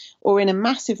person, or in a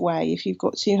massive way, if you've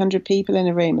got 200 people in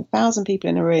a room, 1,000 people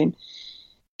in a room,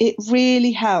 it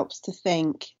really helps to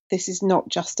think, this is not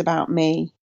just about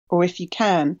me. Or if you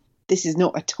can, this is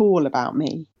not at all about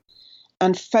me.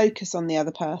 And focus on the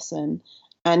other person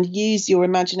and use your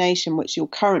imagination, which you're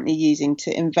currently using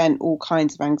to invent all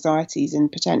kinds of anxieties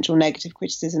and potential negative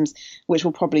criticisms, which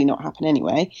will probably not happen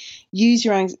anyway. Use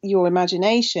your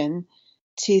imagination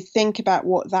to think about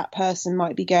what that person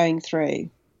might be going through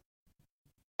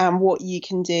and what you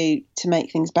can do to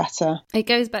make things better. It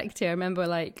goes back to, I remember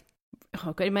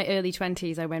in my early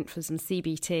 20s, I went for some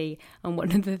CBT, and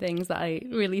one of the things that I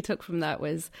really took from that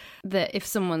was that if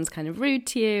someone's kind of rude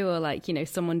to you, or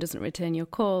someone doesn't return your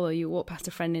call, or you walk past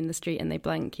a friend in the street and they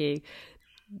blank you,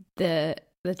 the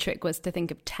trick was to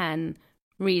think of 10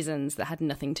 reasons that had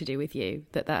nothing to do with you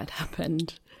that had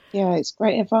happened. Yeah, it's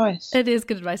great advice. It is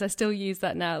good advice. I still use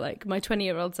that now. My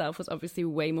 20-year-old self was obviously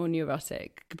way more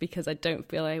neurotic, because I don't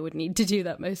feel I would need to do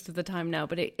that most of the time now.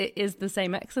 But it is the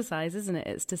same exercise, isn't it?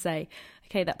 It's to say,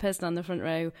 okay, that person on the front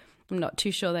row, I'm not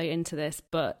too sure they're into this,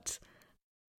 but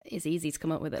it's easy to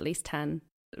come up with at least 10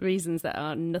 reasons that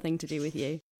are nothing to do with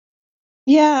you.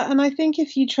 Yeah, and I think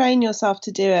if you train yourself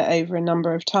to do it over a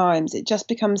number of times, it just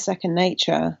becomes second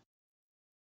nature.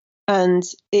 And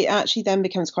it actually then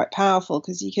becomes quite powerful,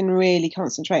 because you can really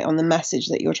concentrate on the message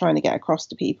that you're trying to get across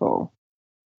to people.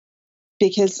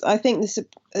 Because I think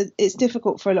it's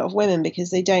difficult for a lot of women because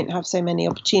they don't have so many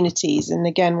opportunities. And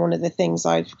again, one of the things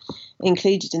I've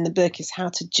included in the book is how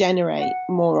to generate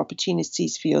more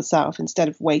opportunities for yourself instead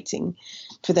of waiting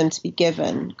for them to be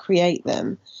given, create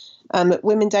them.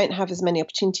 Women don't have as many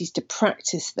opportunities to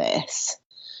practice this.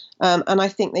 And I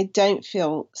think they don't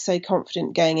feel so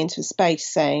confident going into a space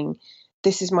saying,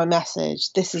 this is my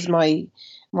message, this is my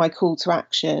call to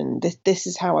action, this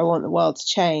is how I want the world to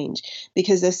change,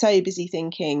 because they're so busy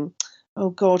thinking, oh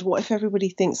God, what if everybody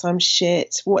thinks I'm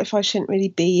shit? What if I shouldn't really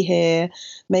be here?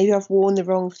 Maybe I've worn the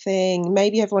wrong thing.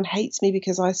 Maybe everyone hates me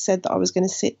because I said that I was going to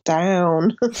sit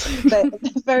down. They're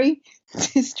very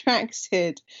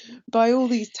distracted by all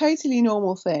these totally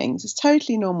normal things. It's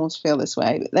totally normal to feel this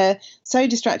way, but they're so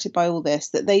distracted by all this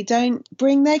that they don't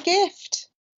bring their gift.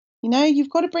 You've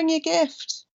got to bring your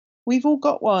gift. We've all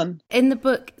got one. In the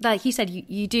book, like you said,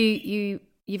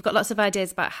 you've got lots of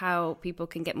ideas about how people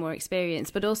can get more experience,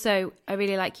 but also I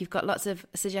really like you've got lots of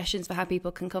suggestions for how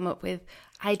people can come up with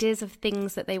ideas of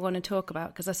things that they want to talk about.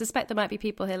 Because I suspect there might be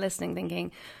people here listening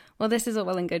thinking, well, this is all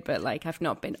well and good, but I've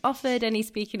not been offered any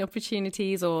speaking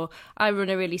opportunities, or I run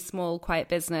a really small, quiet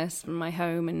business from my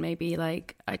home, and maybe they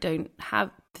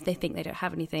think they don't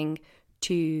have anything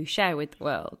to share with the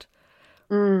world.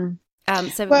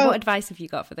 What advice have you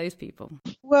got for those people?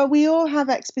 Well, we all have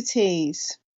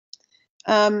expertise.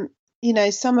 Some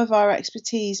of our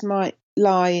expertise might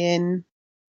lie in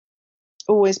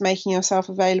always making yourself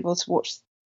available to watch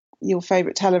your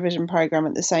favourite television programme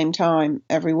at the same time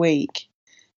every week.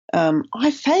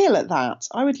 I fail at that.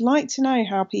 I would like to know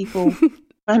how people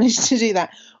manage to do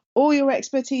that. Or your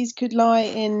expertise could lie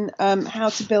in how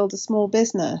to build a small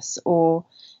business, or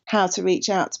how to reach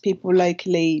out to people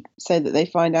locally so that they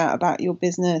find out about your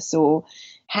business, or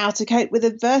how to cope with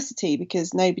adversity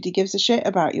because nobody gives a shit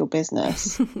about your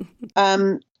business.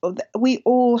 We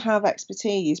all have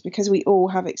expertise because we all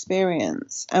have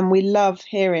experience, and we love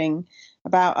hearing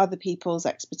about other people's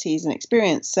expertise and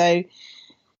experience. So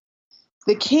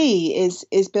the key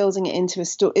is building it into a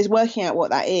story, is working out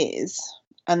what that is,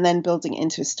 and then building it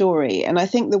into a story. And I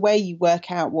think the way you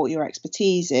work out what your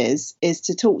expertise is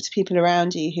to talk to people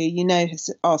around you who you know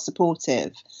are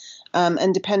supportive.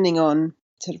 And depending on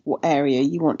sort of what area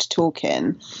you want to talk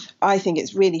in, I think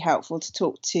it's really helpful to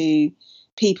talk to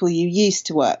people you used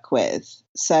to work with.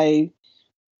 So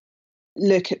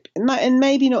look at, and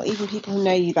maybe not even people who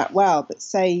know you that well, but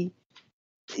say,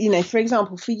 for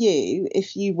example, for you,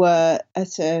 if you were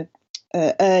at a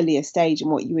earlier stage in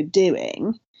what you were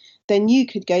doing, then you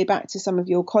could go back to some of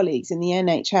your colleagues in the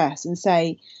NHS and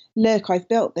say, look, I've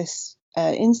built this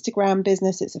Instagram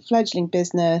business. It's a fledgling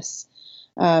business.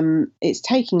 It's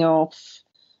taking off.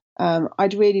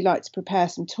 I'd really like to prepare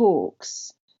some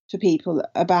talks for people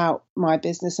about my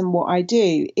business and what I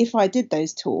do. If I did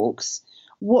those talks,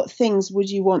 what things would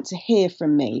you want to hear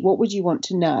from me? What would you want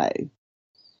to know?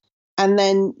 And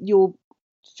then you're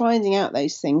finding out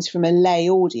those things from a lay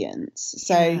audience.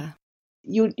 So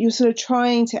you're sort of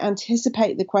trying to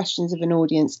anticipate the questions of an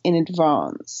audience in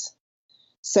advance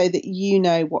so that you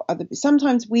know what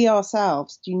sometimes we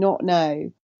ourselves do not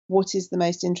know what is the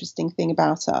most interesting thing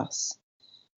about us,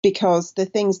 because the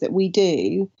things that we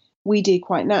do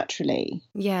quite naturally.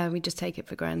 Yeah, we just take it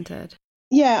for granted.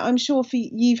 Yeah, I'm sure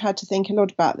you've had to think a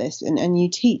lot about this, and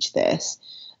you teach this.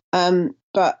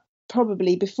 But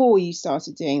probably before you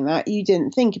started doing that, you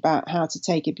didn't think about how to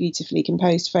take a beautifully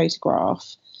composed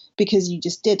photograph because you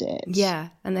just did it. Yeah,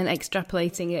 and then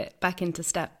extrapolating it back into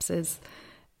steps is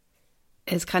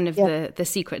kind of the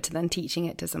secret to then teaching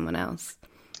it to someone else.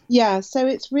 Yeah, so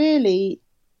it's really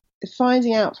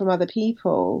finding out from other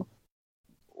people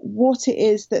what it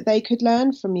is that they could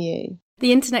learn from you.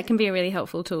 The internet can be a really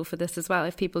helpful tool for this as well.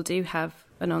 If people do have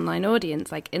an online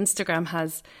audience, like Instagram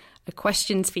has a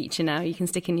questions feature now you can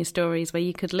stick in your stories where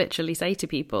you could literally say to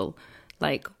people,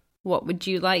 like, what would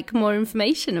you like more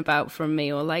information about from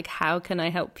me? Or like, how can I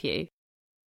help you?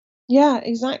 Yeah,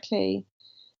 exactly.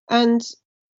 And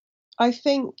I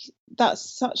think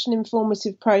that's such an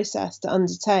informative process to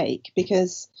undertake,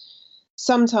 because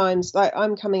sometimes, like,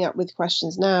 I'm coming up with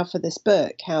questions now for this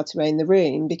book, How to Own the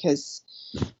Room, because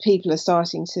people are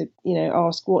starting to,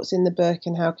 ask what's in the book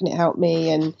and how can it help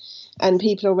me, and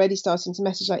people are already starting to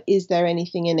message, like, is there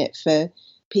anything in it for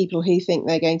people who think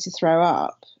they're going to throw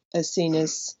up as soon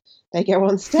as they go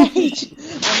on stage?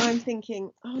 And I'm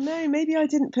thinking, oh no, maybe I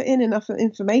didn't put in enough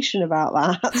information about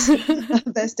that.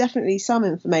 There's definitely some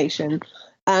information.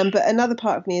 But another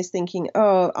part of me is thinking,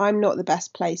 oh, I'm not the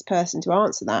best placed person to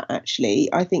answer that, actually.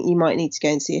 I think you might need to go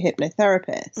and see a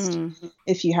hypnotherapist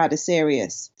if you had a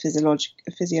serious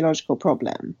physiological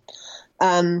problem.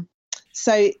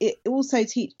 So it also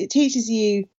teaches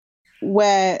you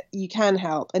where you can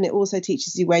help, and it also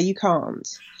teaches you where you can't.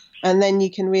 And then you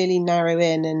can really narrow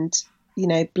in and,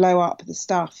 blow up the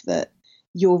stuff that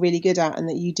you're really good at and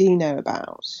that you do know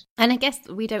about. And I guess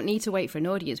we don't need to wait for an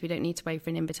audience. We don't need to wait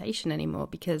for an invitation anymore,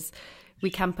 because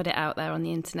we can put it out there on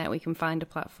the internet. We can find a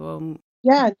platform.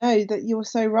 Yeah, no, that you're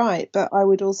so right. But I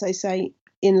would also say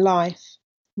in life,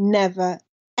 never,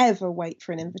 ever wait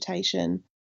for an invitation,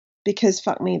 because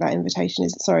fuck me, that invitation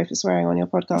is, sorry for swearing on your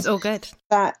podcast. It's all good.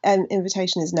 That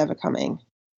invitation is never coming.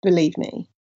 Believe me.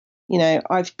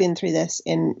 I've been through this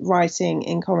in writing,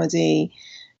 in comedy,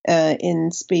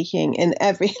 in speaking, in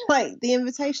every, the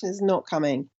invitation is not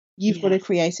coming. You've got to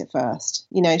create it first.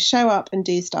 Show up and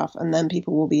do stuff, and then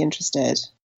people will be interested.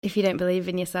 If you don't believe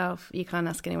in yourself, you can't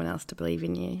ask anyone else to believe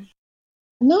in you.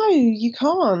 No, you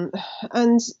can't.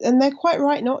 And they're quite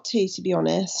right not to be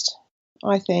honest.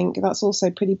 I think that's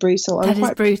also pretty brutal. That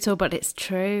is brutal, but it's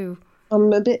true.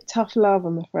 I'm a bit tough love,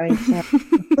 I'm afraid.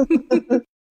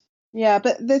 Yeah,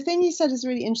 but the thing you said is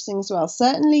really interesting as well.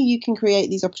 Certainly you can create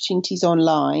these opportunities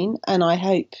online, and I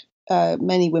hope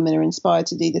many women are inspired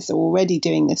to do this, or already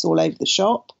doing this all over the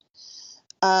shop.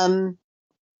 The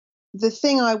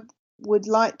thing I would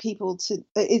like people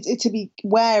to be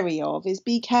wary of is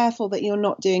be careful that you're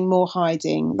not doing more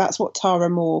hiding. That's what Tara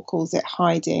Moore calls it,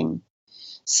 hiding.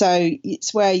 So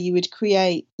it's where you would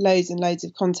create loads and loads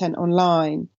of content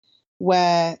online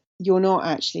where you're not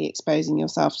actually exposing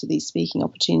yourself to these speaking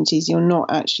opportunities. You're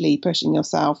not actually pushing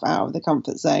yourself out of the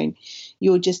comfort zone.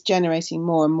 You're just generating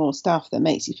more and more stuff that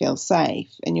makes you feel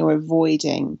safe, and you're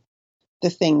avoiding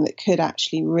the thing that could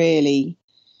actually really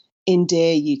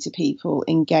endear you to people,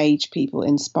 engage people,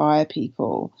 inspire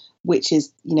people, which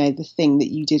is, the thing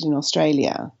that you did in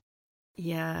Australia.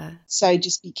 Yeah. So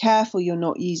just be careful you're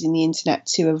not using the internet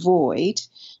to avoid.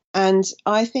 And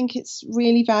I think it's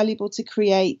really valuable to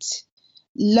create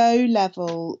low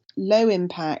level, low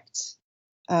impact,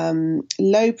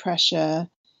 low pressure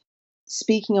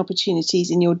speaking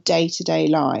opportunities in your day-to-day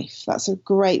life. That's a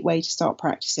great way to start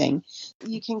practicing.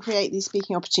 You can create these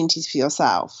speaking opportunities for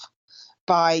yourself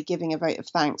by giving a vote of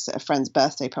thanks at a friend's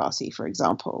birthday party, for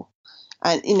example.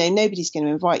 And, nobody's going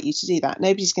to invite you to do that.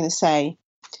 Nobody's going to say,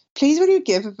 please will you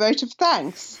give a vote of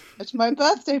thanks at my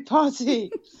birthday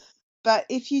party? But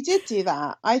if you did do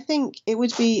that, I think it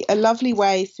would be a lovely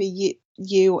way for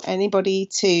you or anybody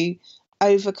to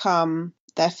overcome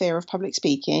their fear of public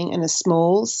speaking in a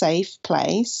small, safe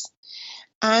place.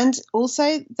 And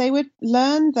also they would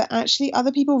learn that actually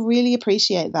other people really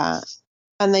appreciate that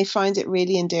and they find it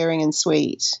really endearing and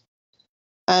sweet.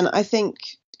 And I think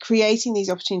creating these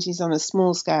opportunities on a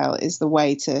small scale is the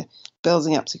way to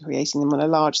building up to creating them on a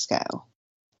large scale.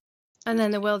 And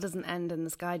then the world doesn't end and the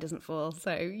sky doesn't fall.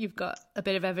 So you've got a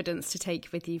bit of evidence to take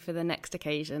with you for the next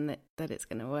occasion that it's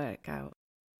going to work out.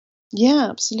 Yeah,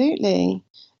 absolutely.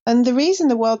 And the reason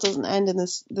the world doesn't end and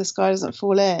the sky doesn't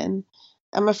fall in,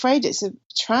 I'm afraid it's a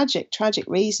tragic, tragic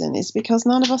reason, is because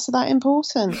none of us are that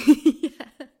important. Yeah.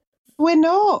 We're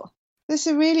not. It's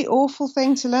a really awful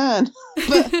thing to learn.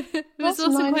 But it's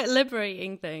also quite a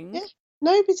liberating thing. Yeah,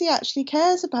 nobody actually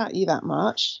cares about you that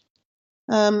much.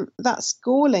 That's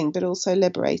galling, but also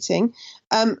liberating.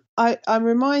 I'm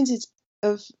reminded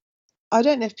of, I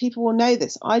don't know if people will know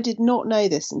this. I did not know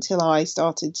this until I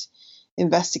started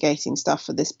investigating stuff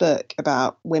for this book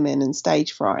about women and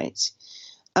stage fright.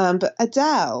 But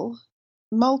Adele,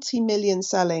 multi-million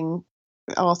selling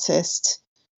artist,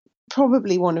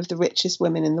 probably one of the richest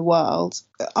women in the world,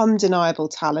 undeniable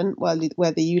talent,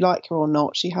 whether you like her or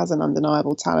not, she has an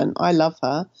undeniable talent. I love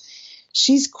her.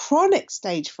 She's chronic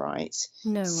stage fright,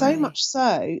 so much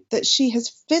so that she has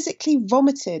physically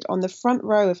vomited on the front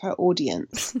row of her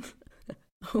audience.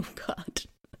 Oh, God.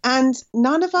 And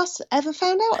none of us ever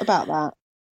found out about that.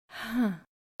 Huh.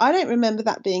 I don't remember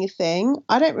that being a thing.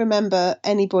 I don't remember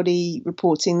anybody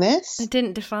reporting this. It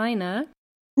didn't define her.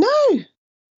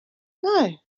 No.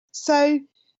 So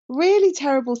really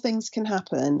terrible things can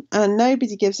happen and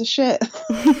nobody gives a shit.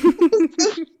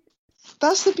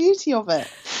 That's the beauty of it.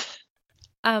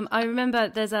 I remember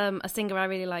there's a singer I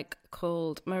really like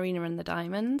called Marina and the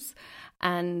Diamonds.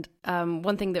 And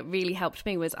one thing that really helped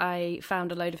me was I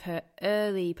found a load of her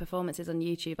early performances on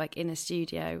YouTube, like in a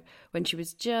studio, when she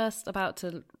was just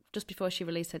before she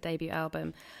released her debut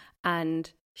album.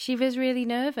 And she was really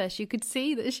nervous. You could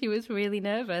see that she was really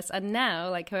nervous. And now,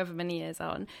 like however many years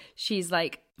on, she's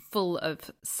like full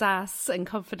of sass and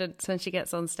confidence when she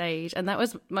gets on stage. And that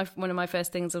was one of my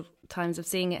first times of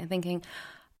seeing it and thinking,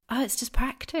 oh, it's just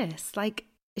practice. Like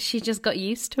she just got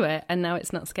used to it and now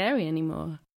it's not scary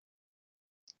anymore.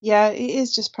 Yeah, it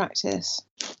is just practice.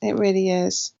 It really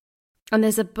is. And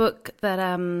there's a book that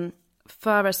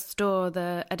Farah Storr,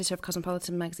 the editor of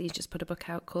Cosmopolitan magazine, just put a book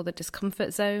out called The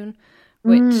Discomfort Zone,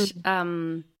 which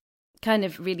kind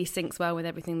of really syncs well with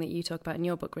everything that you talk about in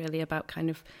your book, really, about kind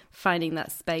of finding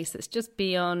that space that's just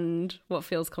beyond what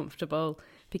feels comfortable,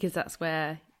 because that's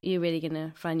where you're really going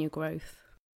to find your growth.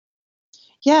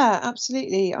 Yeah,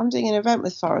 absolutely. I'm doing an event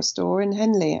with Farah Storr in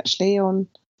Henley, actually, on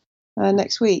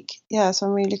next week. Yeah, so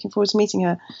I'm really looking forward to meeting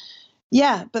her.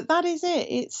 Yeah, but that is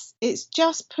it. It's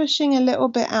just pushing a little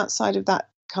bit outside of that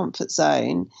comfort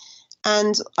zone.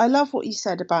 And I love what you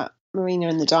said about Marina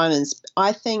and the Diamonds.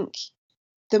 I think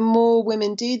the more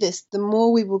women do this, the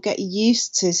more we will get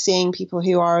used to seeing people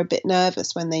who are a bit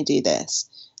nervous when they do this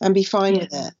and be fine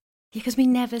with it. Yeah, because we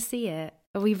never see it.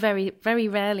 Or we very, very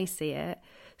rarely see it.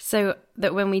 So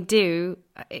that when we do,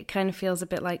 it kind of feels a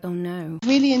bit like, oh no.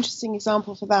 Really interesting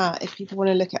example for that, if people want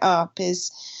to look it up,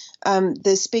 is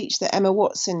the speech that Emma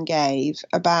Watson gave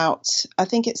about, I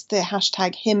think it's the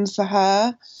hashtag Him for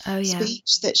Her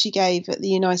speech that she gave at the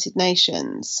United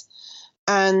Nations.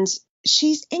 And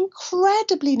she's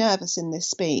incredibly nervous in this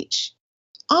speech.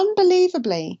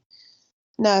 Unbelievably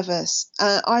nervous.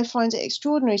 I find it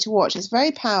extraordinary to watch. It's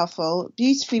very powerful,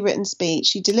 beautifully written speech.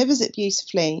 She delivers it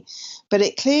beautifully, but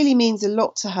it clearly means a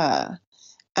lot to her.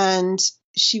 And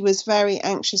she was very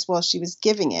anxious while she was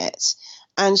giving it.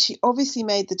 And she obviously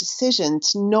made the decision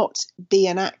to not be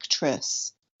an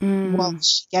actress while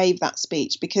she gave that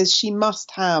speech, because she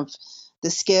must have the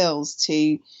skills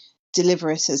to deliver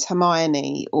it as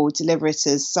Hermione or deliver it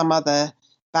as some other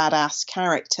badass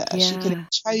character. Yeah. She could have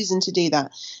chosen to do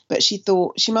that, but she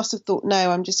must have thought,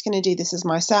 no, I'm just going to do this as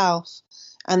myself.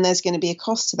 And there's going to be a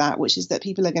cost to that, which is that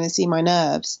people are going to see my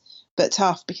nerves, but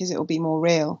tough because it will be more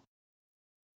real.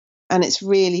 And it's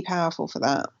really powerful for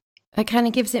that. It kind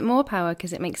of gives it more power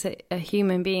because it makes it a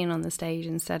human being on the stage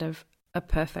instead of a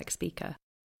perfect speaker.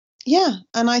 Yeah.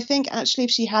 And I think actually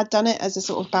if she had done it as a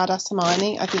sort of badass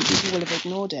Hermione, I think people would have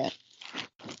ignored it.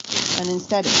 And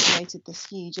instead it created this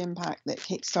huge impact that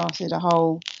kickstarted a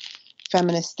whole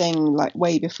feminist thing, like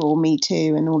way before Me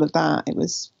Too and all of that.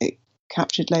 It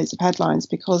captured loads of headlines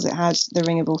because it had the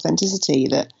ring of authenticity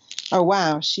that, oh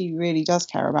wow, she really does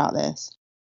care about this.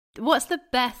 What's the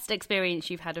best experience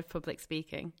you've had of public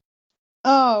speaking?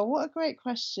 Oh, what a great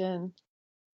question.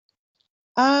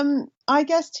 I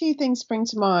guess two things spring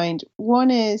to mind. One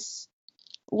is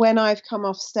when I've come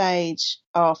off stage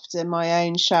after my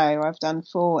own show. I've done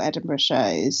 4 Edinburgh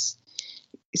shows,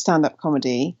 stand-up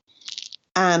comedy,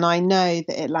 and I know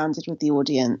that it landed with the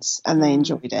audience and they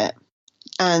enjoyed it.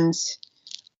 And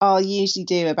I'll usually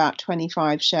do about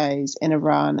 25 shows in a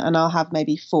run, and I'll have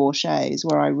maybe 4 shows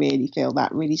where I really feel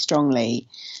that really strongly.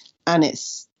 And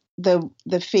it's the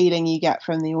feeling you get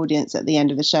from the audience at the end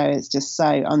of the show is just so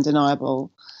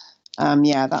undeniable.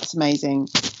 Yeah, that's amazing.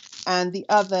 And the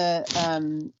other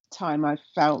time I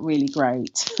felt really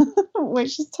great,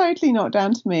 which is totally not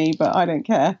down to me, but I don't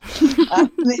care.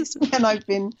 It's when I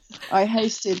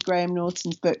hosted Graham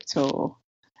Norton's book tour,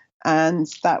 and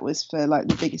that was for like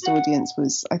the biggest audience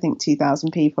was I think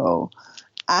 2,000 people,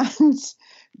 and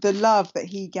the love that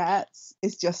he gets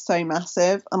is just so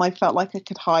massive, and I felt like I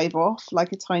could hive off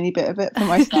like a tiny bit of it for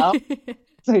myself.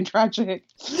 So tragic.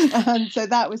 And so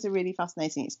that was a really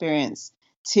fascinating experience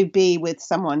to be with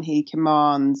someone who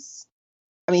commands.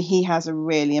 I mean, he has a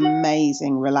really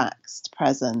amazing relaxed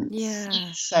presence. Yeah.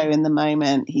 So in the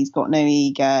moment, he's got no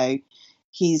ego.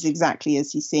 He's exactly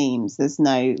as he seems. There's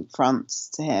no fronts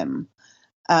to him.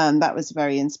 That was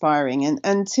very inspiring.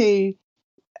 And to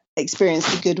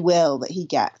experience the goodwill that he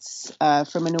gets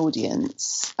from an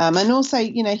audience. And also,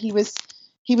 you know, he was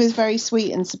very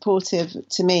sweet and supportive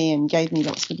to me and gave me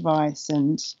lots of advice.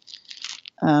 And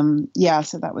yeah,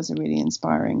 so that was a really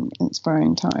inspiring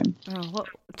time. Oh, what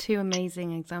 2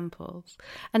 amazing examples.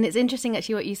 And it's interesting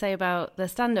actually what you say about the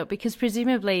stand-up, because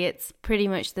presumably it's pretty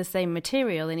much the same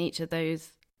material in each of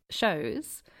those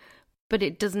shows, but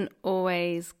it doesn't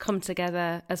always come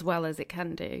together as well as it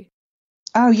can do.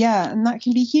 Oh yeah, and that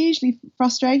can be hugely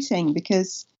frustrating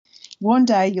because one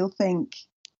day you'll think,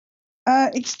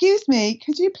 excuse me,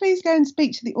 could you please go and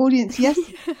speak to the audience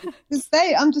yesterday? Because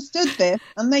they understood this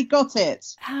and they got it.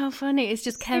 How funny. It's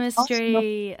just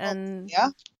chemistry and... Yeah.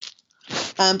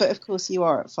 But of course you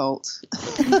are at fault.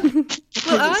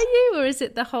 Well, are you, or is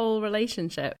it the whole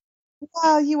relationship?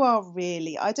 Well, you are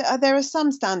really. There are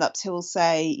some stand-ups who will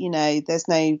say, you know, there's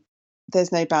no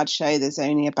bad show, there's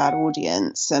only a bad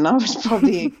audience, and I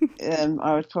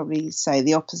would probably say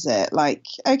the opposite. Like,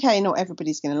 okay, not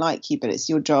everybody's going to like you, but it's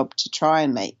your job to try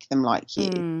and make them like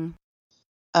you.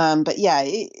 But yeah,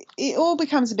 it all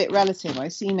becomes a bit relative. I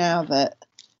see now that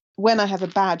when I have a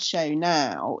bad show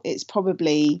now, it's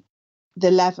probably the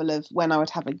level of when I would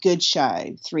have a good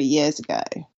show 3 years ago.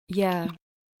 Yeah.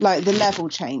 Like the level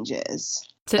changes.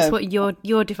 So it's what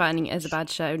you're defining it as a bad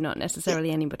show, not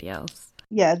necessarily anybody else.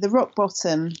 Yeah, the rock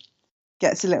bottom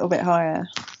gets a little bit higher.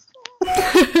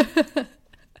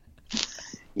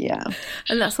 Yeah.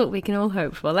 And that's what we can all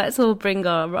hope for. Let's all bring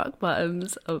our rock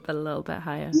bottoms up a little bit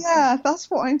higher. Yeah, that's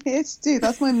what I'm here to do.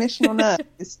 That's my mission on earth,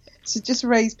 is to just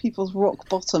raise people's rock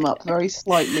bottom up very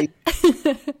slightly.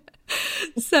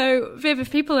 So, Viv, if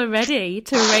people are ready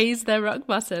to raise their rock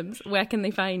bottoms, where can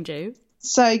they find you?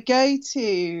 So go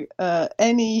to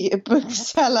any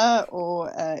bookseller or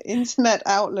internet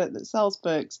outlet that sells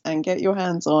books and get your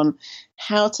hands on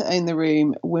How to Own the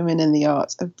Room, Women in the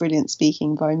Art of Brilliant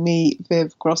Speaking by me,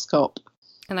 Viv Groskop.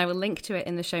 And I will link to it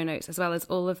in the show notes, as well as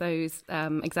all of those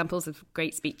examples of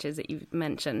great speeches that you've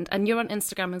mentioned. And you're on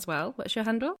Instagram as well. What's your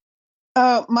handle?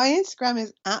 My Instagram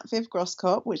is @Viv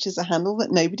Groskop, which is a handle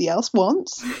that nobody else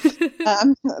wants.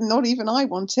 Not even I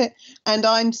want it. And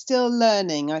I'm still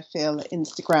learning, I feel,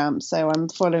 Instagram. So I'm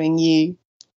following you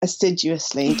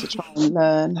assiduously to try and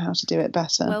learn how to do it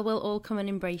better. Well, we'll all come and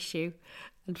embrace you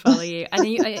and follow you. And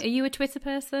are you a Twitter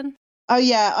person? Oh,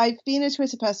 yeah, I've been a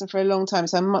Twitter person for a long time,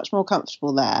 so I'm much more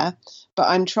comfortable there. But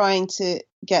I'm trying to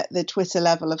get the Twitter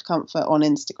level of comfort on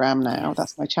Instagram now. Yes.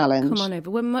 That's my challenge. Come on over.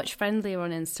 We're much friendlier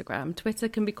on Instagram. Twitter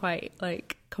can be quite,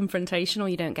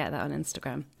 confrontational. You don't get that on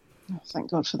Instagram. Oh,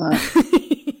 thank God for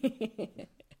that.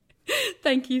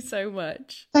 Thank you so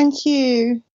much. Thank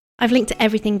you. I've linked to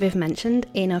everything Viv mentioned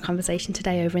in our conversation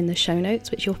today over in the show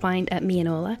notes, which you'll find at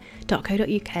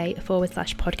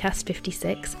meandorla.co.uk/podcast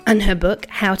 56. And her book,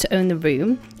 How to Own the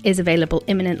Room, is available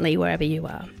imminently wherever you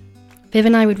are. Viv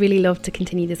and I would really love to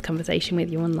continue this conversation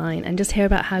with you online and just hear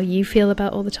about how you feel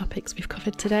about all the topics we've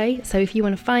covered today. So if you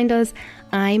want to find us,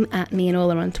 I'm at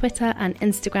meandorla on Twitter and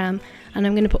Instagram, and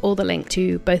I'm going to put all the link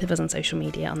to both of us on social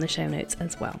media on the show notes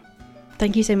as well.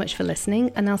 Thank you so much for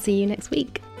listening, and I'll see you next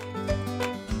week.